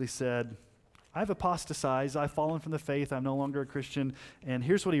basically said, I've apostatized, I've fallen from the faith, I'm no longer a Christian. And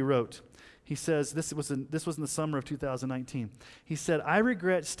here's what he wrote. He says, this was in the summer of 2019. He said, I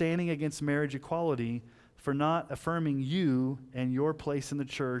regret standing against marriage equality for not affirming you and your place in the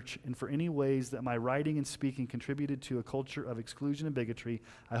church, and for any ways that my writing and speaking contributed to a culture of exclusion and bigotry.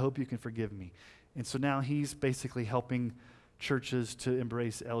 I hope you can forgive me. And so now he's basically helping churches to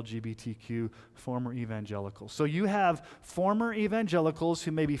embrace LGBTQ, former evangelicals. So you have former evangelicals who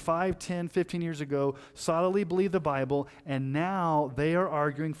maybe 5, 10, 15 years ago solidly believed the Bible, and now they are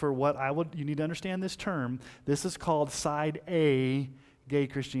arguing for you need to understand this term. This is called Side A gay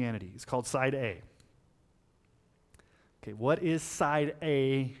Christianity. It's called Side A. Okay, what is Side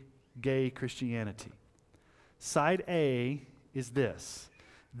A gay Christianity? Side A is this.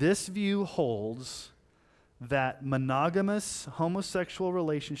 This view holds that monogamous homosexual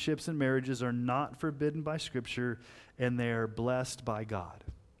relationships and marriages are not forbidden by Scripture, and they are blessed by God.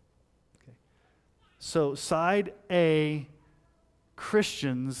 Okay. So Side A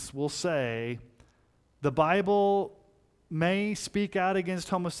Christians will say the Bible may speak out against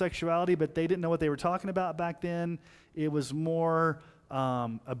homosexuality, but they didn't know what they were talking about back then. It was more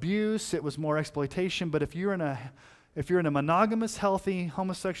abuse, it was more exploitation, but if you're in a monogamous, healthy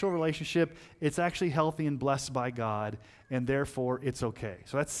homosexual relationship, it's actually healthy and blessed by God, and therefore it's okay.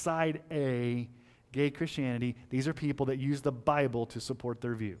 So that's Side A, gay Christianity. These are people that use the Bible to support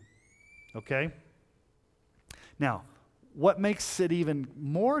their view. Okay? Now, what makes it even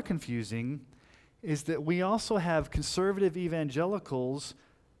more confusing is that we also have conservative evangelicals,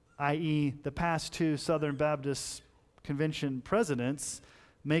 i.e. the past 2 Southern Baptist Convention presidents,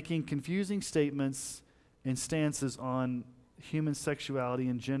 making confusing statements and stances on human sexuality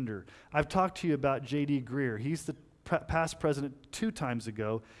and gender. I've talked to you about J.D. Greear. He's the past president 2 times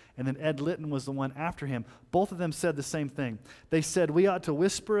ago, and then Ed Litton was the one after him. Both of them said the same thing. They said we ought to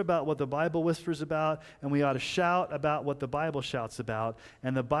whisper about what the Bible whispers about, and we ought to shout about what the Bible shouts about.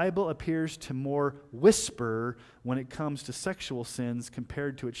 And the Bible appears to more whisper when it comes to sexual sins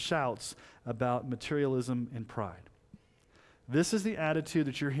compared to its shouts about materialism and pride. This is the attitude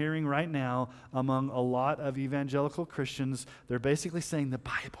that you're hearing right now among a lot of evangelical Christians. They're basically saying the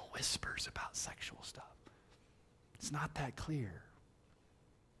Bible whispers about sexual stuff. It's not that clear.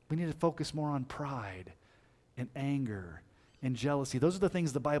 We need to focus more on pride and anger and jealousy. Those are the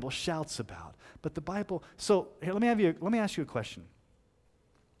things the Bible shouts about. But the Bible, so here, let me ask you a question.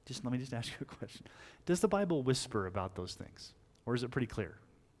 Let me ask you a question. Does the Bible whisper about those things? Or is it pretty clear?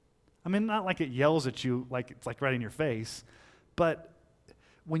 I mean, not like it yells at you, like it's like right in your face. But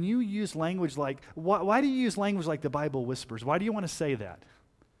when you use language like, why do you use language like the Bible whispers? Why do you want to say that?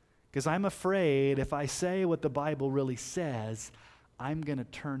 Because I'm afraid if I say what the Bible really says, I'm going to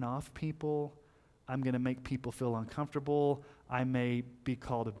turn off people. I'm going to make people feel uncomfortable. I may be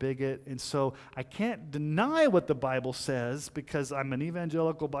called a bigot. And so I can't deny what the Bible says because I'm an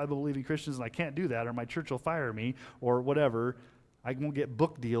evangelical Bible-believing Christian and I can't do that, or my church will fire me or whatever. I won't get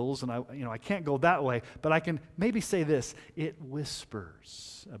book deals, and I can't go that way. But I can maybe say this: it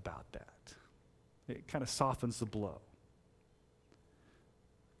whispers about that. It kind of softens the blow.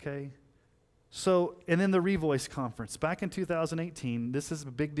 Okay? So, and then the Revoice Conference. Back in 2018, this is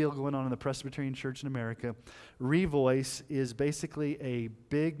a big deal going on in the Presbyterian Church in America. Revoice is basically a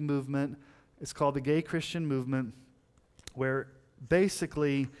big movement. It's called the Gay Christian Movement, where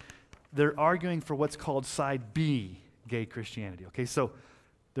basically they're arguing for what's called side B gay Christianity. Okay, so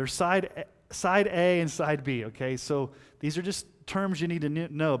there's side A and side B. Okay, so these are just terms you need to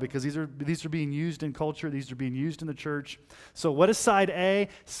know because these are being used in culture. These are being used in the church. So what is side A?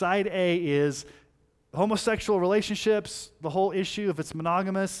 Side A is homosexual relationships, the whole issue. If it's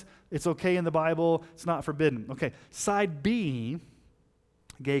monogamous, it's okay in the Bible. It's not forbidden. Okay, side B,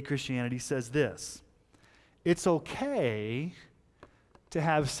 gay Christianity, says this: it's okay to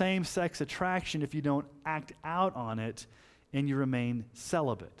have same-sex attraction if you don't act out on it and you remain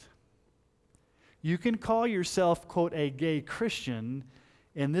celibate. You can call yourself, quote, a gay Christian,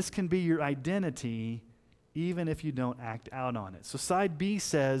 and this can be your identity even if you don't act out on it. So side B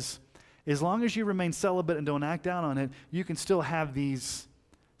says, as long as you remain celibate and don't act out on it, you can still have these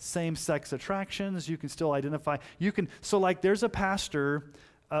same-sex attractions. You can still identify. So like there's a pastor,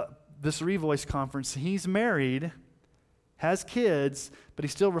 this Revoice Conference, he's married, has kids, but he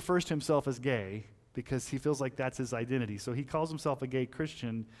still refers to himself as gay because he feels like that's his identity. So he calls himself a gay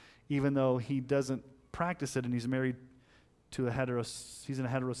Christian even though he doesn't practice it and he's married to he's in a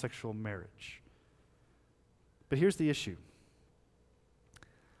heterosexual marriage. But here's the issue.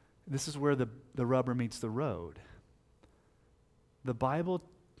 This is where the rubber meets the road. The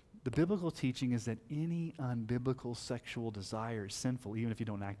biblical teaching is that any unbiblical sexual desire is sinful even if you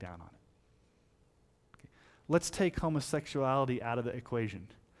don't act out on it. Okay. Let's take homosexuality out of the equation.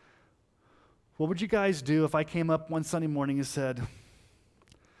 What would you guys do if I came up one Sunday morning and said,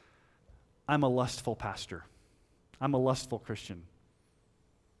 I'm a lustful pastor. I'm a lustful Christian.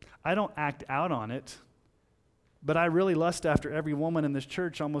 I don't act out on it, but I really lust after every woman in this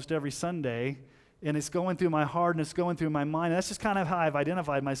church almost every Sunday, and it's going through my heart and it's going through my mind. That's just kind of how I've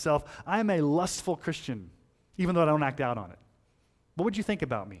identified myself. I'm a lustful Christian, even though I don't act out on it. What would you think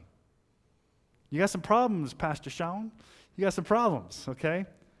about me? You got some problems, Pastor Sean. You got some problems, okay?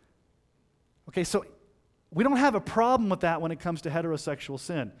 Okay, so we don't have a problem with that when it comes to heterosexual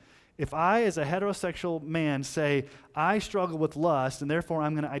sin. If I, as a heterosexual man, say, I struggle with lust, and therefore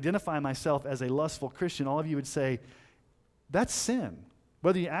I'm going to identify myself as a lustful Christian, all of you would say, that's sin.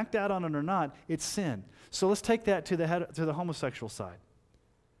 Whether you act out on it or not, it's sin. So let's take that to the homosexual side.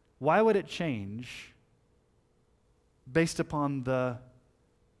 Why would it change based upon the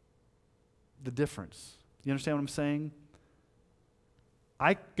difference? You understand what I'm saying?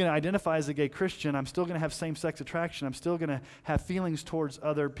 I'm going to identify as a gay Christian. I'm still going to have same-sex attraction. I'm still going to have feelings towards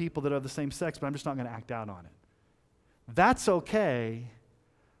other people that are the same sex, but I'm just not going to act out on it. That's okay,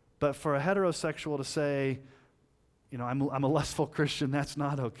 but for a heterosexual to say, I'm a lustful Christian, that's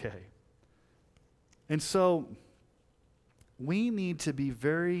not okay. And so we need to be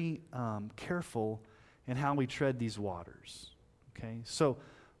very careful in how we tread these waters, okay? So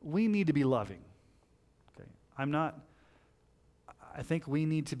we need to be loving, okay? I think we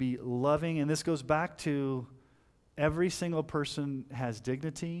need to be loving, and this goes back to every single person has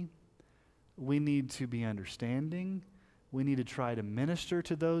dignity. We need to be understanding. We need to try to minister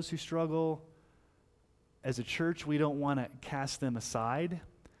to those who struggle. As a church, we don't want to cast them aside,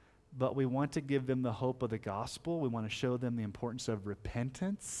 but we want to give them the hope of the gospel. We want to show them the importance of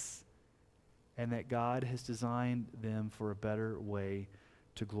repentance and that God has designed them for a better way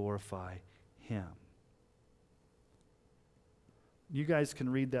to glorify Him. You guys can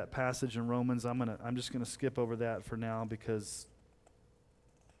read that passage in Romans. I'm just going to skip over that for now because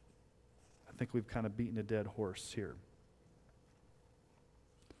I think we've kind of beaten a dead horse here.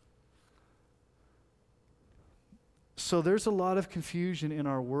 So there's a lot of confusion in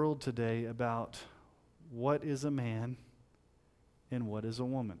our world today about what is a man and what is a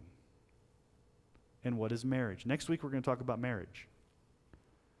woman and what is marriage. Next week we're going to talk about marriage.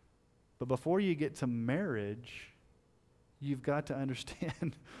 But before you get to marriage, you've got to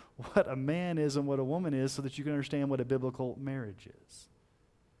understand what a man is and what a woman is so that you can understand what a biblical marriage is.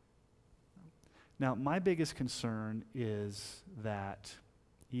 Now, my biggest concern is that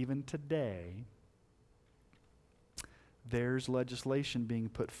even today, there's legislation being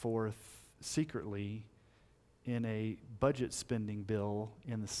put forth secretly in a budget spending bill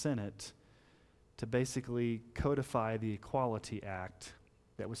in the Senate to basically codify the Equality Act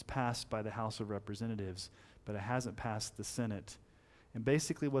that was passed by the House of Representatives, but it hasn't passed the Senate. And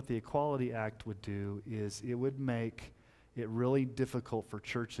basically what the Equality Act would do is it would make it really difficult for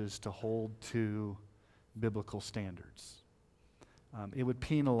churches to hold to biblical standards. It would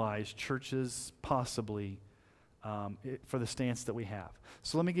penalize churches possibly for the stance that we have.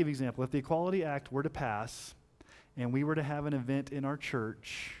 So let me give you an example. If the Equality Act were to pass and we were to have an event in our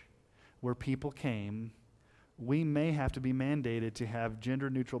church where people came, we may have to be mandated to have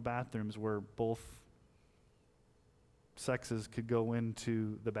gender-neutral bathrooms where both sexes could go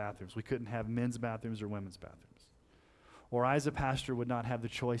into the bathrooms. We couldn't have men's bathrooms or women's bathrooms. Or I as a pastor would not have the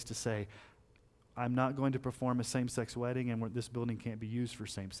choice to say, I'm not going to perform a same-sex wedding and this building can't be used for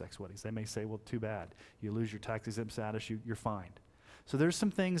same-sex weddings. They may say, well, too bad. You lose your tax-exempt status, you're fined. So there's some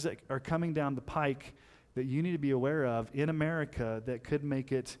things that are coming down the pike that you need to be aware of in America that could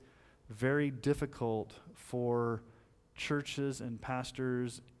make it very difficult for churches and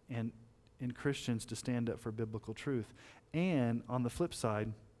pastors and Christians to stand up for biblical truth. And on the flip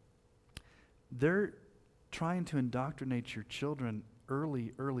side, they're trying to indoctrinate your children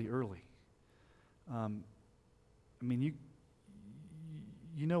early. I mean,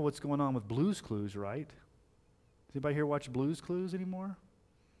 you know what's going on with Blue's Clues, right? Does anybody here watch Blue's Clues anymore?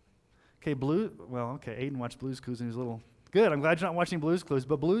 Okay, Aiden watched Blue's Clues and he's a little... Good, I'm glad you're not watching Blue's Clues.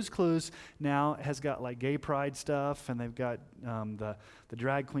 But Blue's Clues now has got like gay pride stuff, and they've got the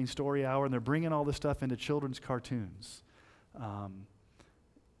drag queen story hour, and they're bringing all this stuff into children's cartoons. And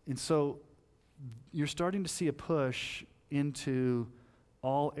so you're starting to see a push into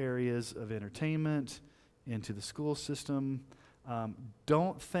all areas of entertainment, into the school system.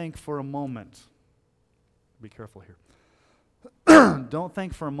 Don't think for a moment, be careful here. Don't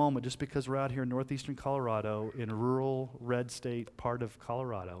think for a moment, just because we're out here in northeastern Colorado, in rural red state part of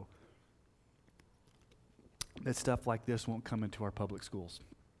Colorado, that stuff like this won't come into our public schools.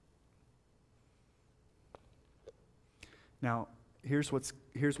 Now, here's what's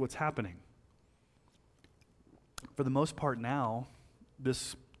happening. For the most part now,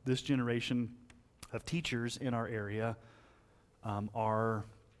 this generation of teachers in our area are,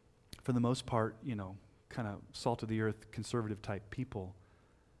 for the most part, kind of salt of the earth, conservative type people.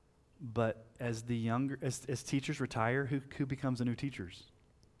 But as teachers retire, who becomes the new teachers?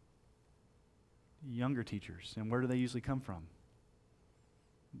 Younger teachers. And where do they usually come from?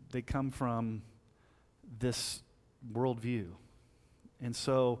 They come from this worldview. And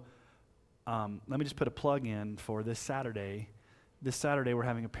so let me just put a plug in for this Saturday. This Saturday we're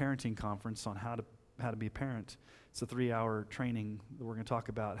having a parenting conference on how to be a parent. It's a 3-hour training that we're going to talk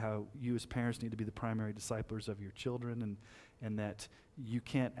about how you as parents need to be the primary disciplers of your children, and that you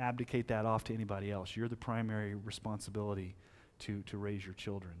can't abdicate that off to anybody else. You're the primary responsibility to raise your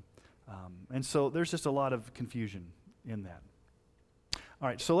children. And so there's just a lot of confusion in that. All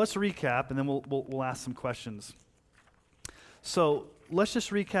right, so let's recap, and then we'll ask some questions. So let's just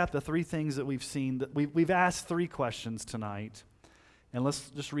recap the 3 things that we've seen. That we've asked 3 questions tonight. And let's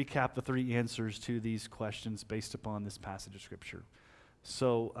just recap the 3 answers to these questions based upon this passage of Scripture.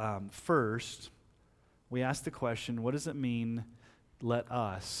 So first, we asked the question, what does it mean, let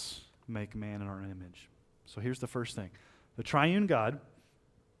us make man in our image? So here's the first thing. The triune God,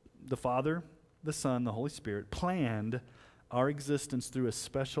 the Father, the Son, the Holy Spirit, planned our existence through a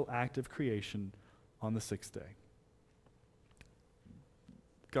special act of creation on the 6th day.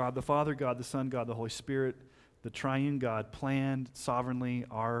 God the Father, God the Son, God the Holy Spirit, the triune God planned sovereignly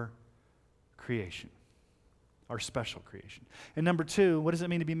our creation, our special creation. And number 2, what does it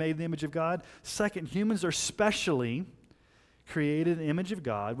mean to be made in the image of God? Second, humans are specially created in the image of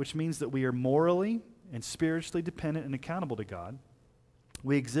God, which means that we are morally and spiritually dependent and accountable to God.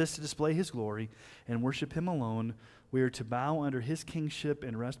 We exist to display His glory and worship Him alone. We are to bow under His kingship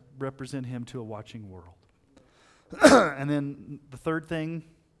and represent Him to a watching world. And then the third thing,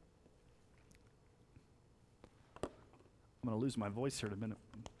 I'm going to lose my voice here in a minute.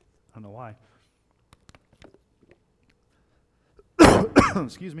 I don't know why.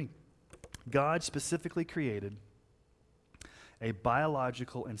 Excuse me. God specifically created a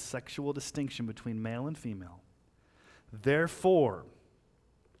biological and sexual distinction between male and female. Therefore,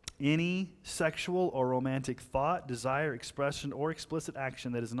 any sexual or romantic thought, desire, expression, or explicit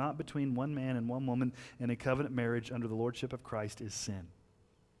action that is not between one man and one woman in a covenant marriage under the lordship of Christ is sin.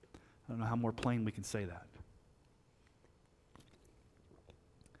 I don't know how more plain we can say that.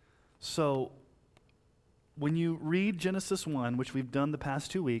 So, when you read Genesis 1, which we've done the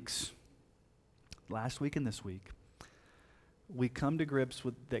past 2 weeks, last week and this week, we come to grips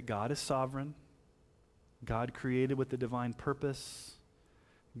with that God is sovereign, God created with a divine purpose,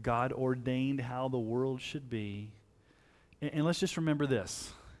 God ordained how the world should be. And let's just remember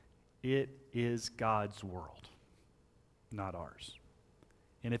this. It is God's world, not ours.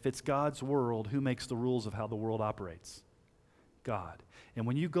 And if it's God's world, who makes the rules of how the world operates? God. And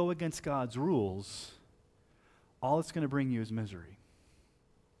when you go against God's rules, all it's going to bring you is misery.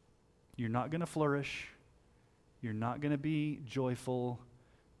 You're not going to flourish. You're not going to be joyful.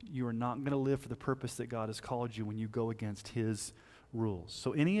 You are not going to live for the purpose that God has called you when you go against His rules.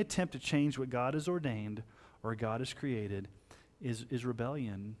 So any attempt to change what God has ordained or God has created is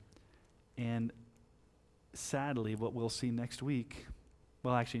rebellion. And sadly, what we'll see next week,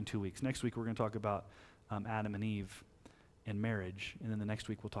 well, actually in 2 weeks. Next week we're going to talk about Adam and Eve and marriage, and then the next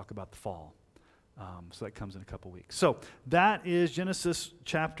week we'll talk about the fall. So that comes in a couple weeks. So that is Genesis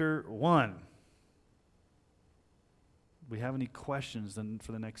chapter 1. We have any questions then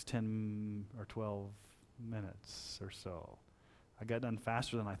for the next 10 or 12 minutes or so? I got done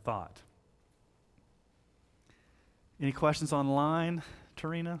faster than I thought. Any questions online,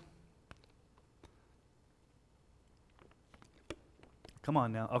 Tarina? Come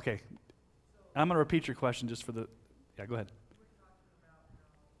on now. Okay. I'm going to repeat your question just for the... Yeah, go ahead.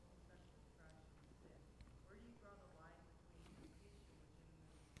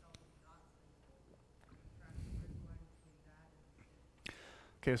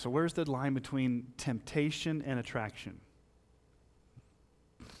 Okay, so where's the line between temptation and attraction?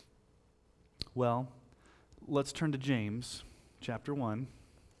 Well, let's turn to James chapter 1.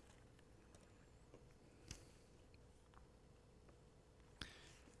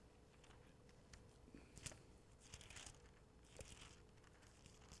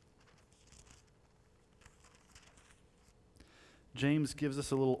 James gives us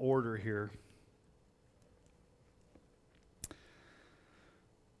a little order here.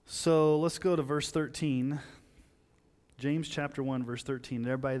 So let's go to verse 13. James chapter 1, verse 13.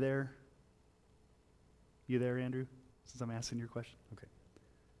 Everybody there? You there, Andrew? Since I'm asking your question? Okay.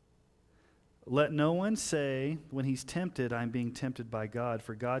 Let no one say when he's tempted, I'm being tempted by God,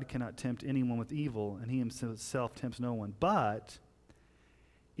 for God cannot tempt anyone with evil, and He Himself tempts no one. But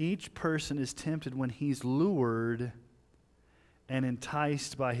each person is tempted when he's lured and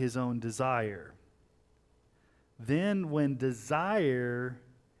enticed by his own desire. Then desire,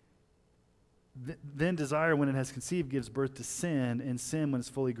 when it has conceived, gives birth to sin, and sin, when it's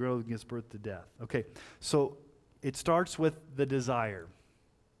fully grown, gives birth to death. Okay, so it starts with the desire.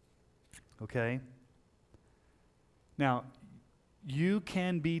 Okay? Now, you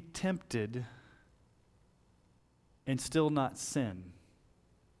can be tempted and still not sin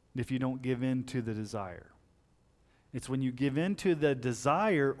if you don't give in to the desire. It's when you give in to the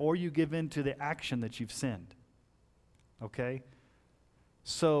desire or you give in to the action that you've sinned. Okay?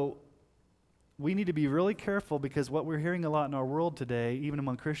 So we need to be really careful, because what we're hearing a lot in our world today, even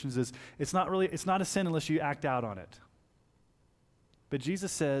among Christians, is it's not a sin unless you act out on it. But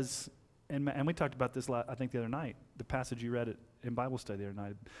Jesus says, and we talked about this, I think, the other night, the passage you read in Bible study the other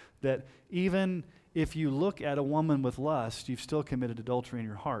night, that even if you look at a woman with lust, you've still committed adultery in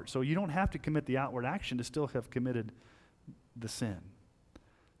your heart. So you don't have to commit the outward action to still have committed the sin.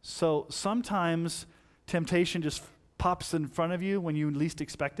 So sometimes temptation just pops in front of you when you least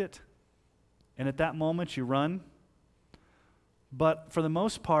expect it, and at that moment you run. But for the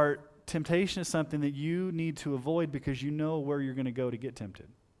most part, temptation is something that you need to avoid because you know where you're going to go to get tempted.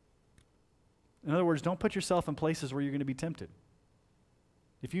 In other words, don't put yourself in places where you're going to be tempted.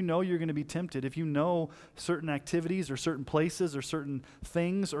 If you know you're going to be tempted, if you know certain activities or certain places or certain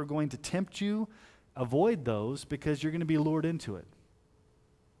things are going to tempt you, avoid those, because you're going to be lured into it.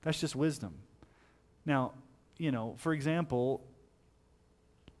 That's just wisdom. Now, for example,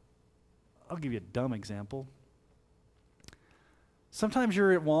 I'll give you a dumb example. Sometimes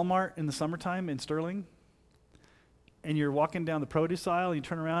you're at Walmart in the summertime in Sterling, and you're walking down the produce aisle, and you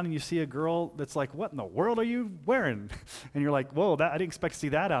turn around and you see a girl that's like, what in the world are you wearing? And you're like, whoa, I didn't expect to see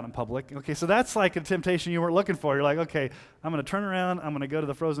that out in public. Okay, so that's like a temptation you weren't looking for. You're like, okay, I'm going to turn around, I'm going to go to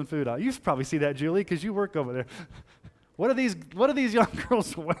the frozen food aisle. You probably see that, Julie, because you work over there. What are these young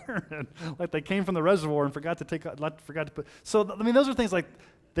girls wearing? Like they came from the reservoir and forgot to put. So, those are things like,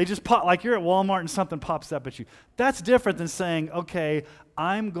 they just pop, like you're at Walmart and something pops up at you. That's different than saying, okay,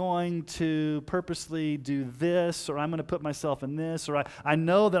 I'm going to purposely do this, or I'm going to put myself in this, or I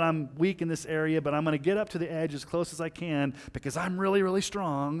know that I'm weak in this area, but I'm going to get up to the edge as close as I can because I'm really, really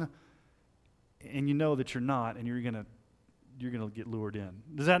strong. And you know that you're not, and you're going to get lured in.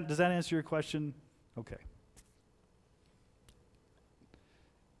 Does that answer your question? Okay.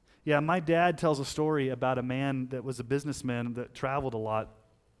 Yeah, my dad tells a story about a man that was a businessman that traveled a lot.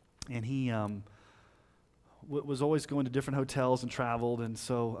 And he, was always going to different hotels and traveled, and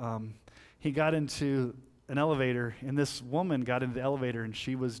so he got into an elevator, and this woman got into the elevator, and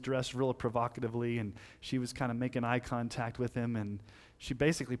she was dressed real provocatively, and she was kind of making eye contact with him, and she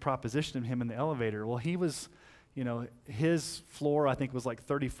basically propositioned him in the elevator. Well, he was, his floor, I think, was like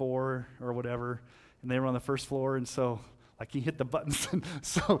 34 or whatever, and they were on the first floor, and so he hit the buttons, and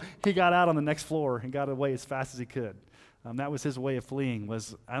so he got out on the next floor and got away as fast as he could. That was his way of fleeing,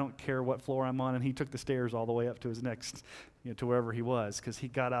 was I don't care what floor I'm on, and he took the stairs all the way up to his next, to wherever he was, because he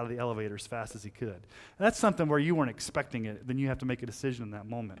got out of the elevator as fast as he could. And that's something where you weren't expecting it, then you have to make a decision in that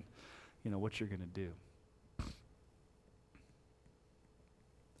moment, what you're going to do.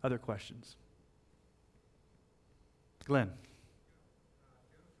 Other questions? Glenn?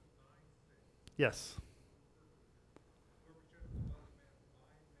 Yes.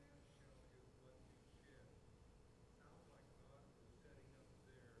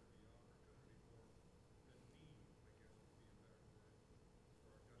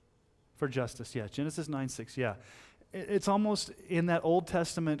 For justice, yeah. Genesis 9:6, yeah. It's almost in that Old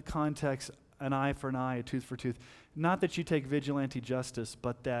Testament context, an eye for an eye, a tooth for tooth. Not that you take vigilante justice,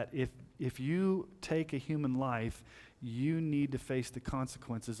 but that if you take a human life, you need to face the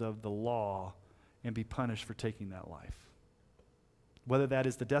consequences of the law and be punished for taking that life. Whether that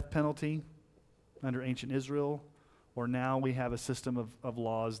is the death penalty under ancient Israel, or now we have a system of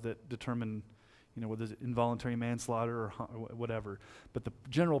laws that determine whether it's involuntary manslaughter or whatever. But the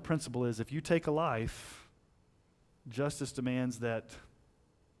general principle is if you take a life, justice demands that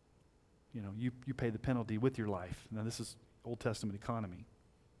you pay the penalty with your life. Now this is Old Testament economy.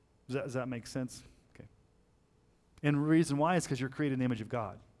 Does that make sense? Okay. And the reason why is because you're created in the image of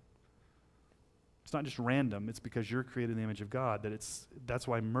God. It's not just random, it's because you're created in the image of God. That's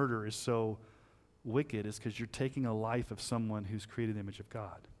why murder is so wicked, is because you're taking a life of someone who's created in the image of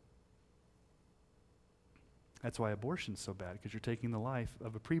God. That's why abortion is so bad, because you're taking the life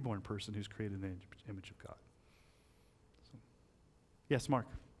of a preborn person who's created in the image of God. So. Yes, Mark.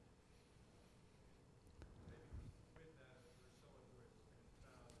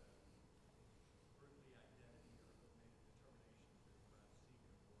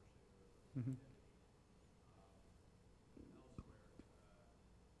 Mm-hmm.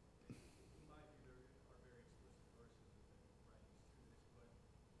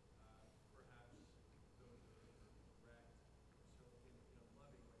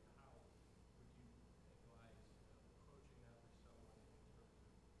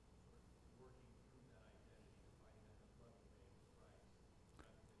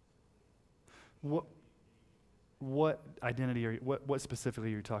 What identity are you, what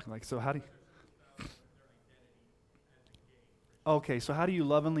specifically are you talking like? So how do you, okay, so how do you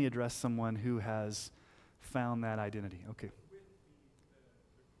lovingly address someone who has found that identity? Okay.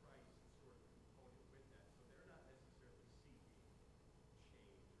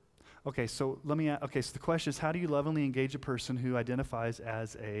 Okay, so so the question is, how do you lovingly engage a person who identifies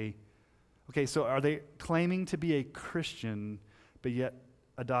as okay, so are they claiming to be a Christian, but yet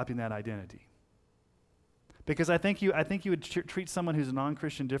adopting that identity? Because I think you would treat someone who's a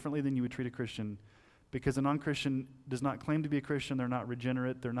non-Christian differently than you would treat a Christian, because a non-Christian does not claim to be a Christian, they're not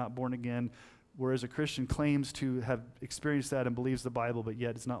regenerate, they're not born again, whereas a Christian claims to have experienced that and believes the Bible, but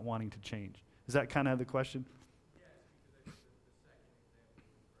yet is not wanting to change. Is that kind of the question? Yes, because I think the second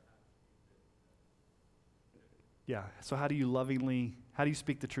example Yeah, so how do you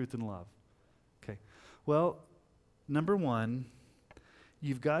speak the truth in love? Okay, well, number one,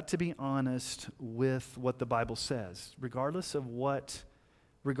 you've got to be honest with what the Bible says, regardless of whether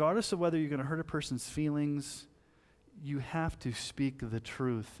you're going to hurt a person's feelings. You have to speak the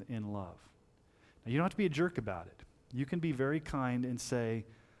truth in love. Now, you don't have to be a jerk about it. You can be very kind and say,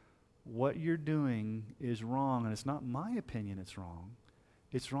 what you're doing is wrong, and it's not my opinion it's wrong.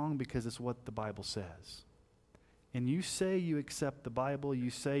 It's wrong because it's what the Bible says. And you say you accept the Bible,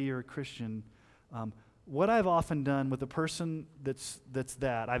 you say you're a Christian. What I've often done with a person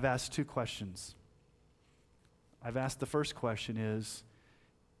I've asked two questions. I've asked the first question is,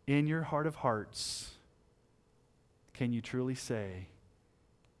 in your heart of hearts, can you truly say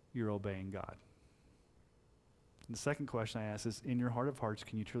you're obeying God? And the second question I ask is, in your heart of hearts,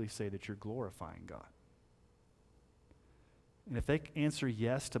 can you truly say that you're glorifying God? And if they answer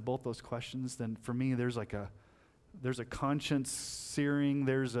yes to both those questions, then for me there's a conscience searing,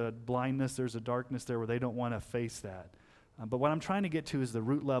 there's a blindness, there's a darkness there where they don't want to face that. But what I'm trying to get to is the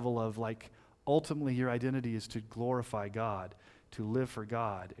root level of ultimately your identity is to glorify God, to live for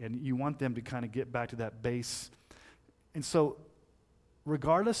God. And you want them to kind of get back to that base. And so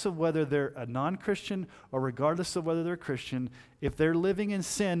regardless of whether they're a non-Christian or regardless of whether they're Christian, if they're living in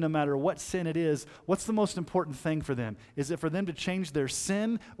sin, no matter what sin it is, what's the most important thing for them? Is it for them to change their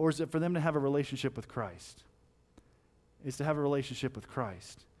sin, or is it for them to have a relationship with Christ? It's to have a relationship with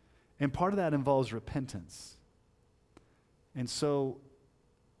Christ. And part of that involves repentance. And so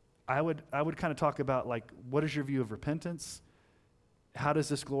I would kind of talk about, like, what is your view of repentance? How does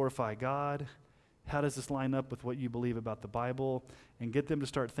this glorify God? How does this line up with what you believe about the Bible? And get them to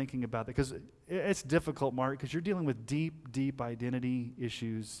start thinking about that. Because it's difficult, Mark, because you're dealing with deep, deep identity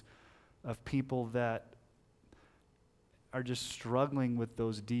issues of people that are just struggling with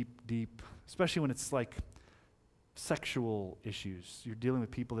those deep, deep, especially when it's like sexual issues. You're dealing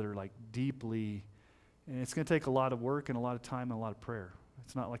with people that are like deeply, and it's going to take a lot of work and a lot of time and a lot of prayer.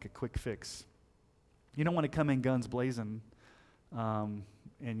 It's not like a quick fix. You don't want to come in guns blazing and,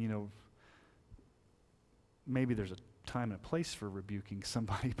 maybe there's a time and a place for rebuking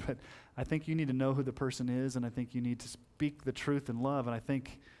somebody, but I think you need to know who the person is, and I think you need to speak the truth in love, and I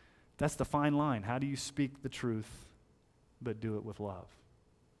think that's the fine line. How do you speak the truth but do it with love?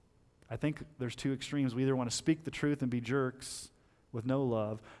 I think there's two extremes. We either want to speak the truth and be jerks with no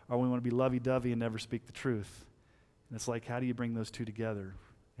love, or we want to be lovey-dovey and never speak the truth. And it's like, how do you bring those two together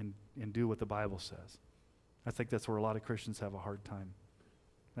and do what the Bible says? I think that's where a lot of Christians have a hard time.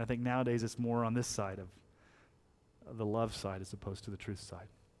 And I think nowadays it's more on this side of the love side as opposed to the truth side.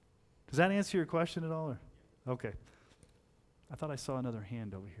 Does that answer your question at all? Or? Okay. I thought I saw another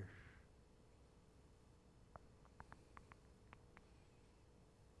hand over here.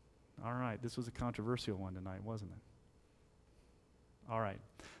 All right. This was a controversial one tonight, wasn't it? All right.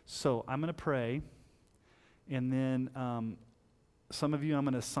 So I'm going to pray, and then some of you I'm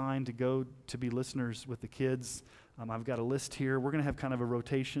going to assign to go to be listeners with the kids. I've got a list here. We're going to have kind of a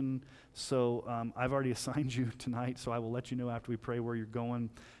rotation. So I've already assigned you tonight, so I will let you know after we pray where you're going.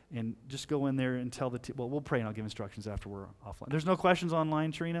 And just go in there and tell we'll pray and I'll give instructions after we're offline. There's no questions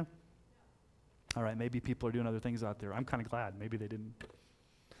online, Trina? All right, maybe people are doing other things out there. I'm kind of glad. Maybe they didn't.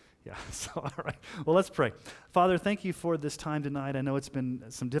 Yeah, so all right. Well, let's pray. Father, thank you for this time tonight. I know it's been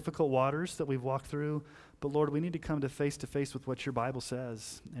some difficult waters that we've walked through, but Lord, we need to come to face with what your Bible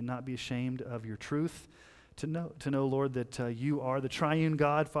says and not be ashamed of your truth. To know, Lord, that you are the triune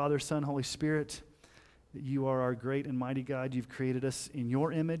God, Father, Son, Holy Spirit, that you are our great and mighty God. You've created us in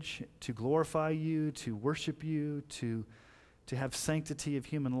your image to glorify you, to worship you, to have sanctity of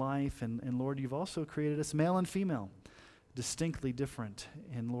human life. And Lord, you've also created us male and female, distinctly different.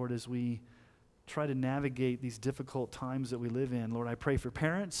 And Lord, as we try to navigate these difficult times that we live in, Lord, I pray for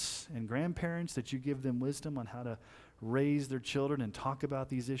parents and grandparents that you give them wisdom on how to raise their children and talk about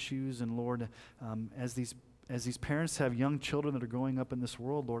these issues. And Lord, as these parents have young children that are growing up in this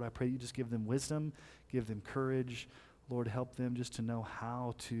world, Lord, I pray you just give them wisdom, give them courage. Lord, help them just to know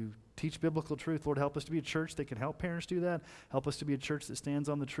how to teach biblical truth. Lord, help us to be a church that can help parents do that. Help us to be a church that stands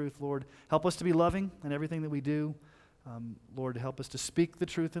on the truth, Lord. Help us to be loving in everything that we do. Lord, help us to speak the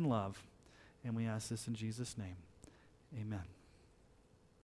truth in love. And we ask this in Jesus' name. Amen.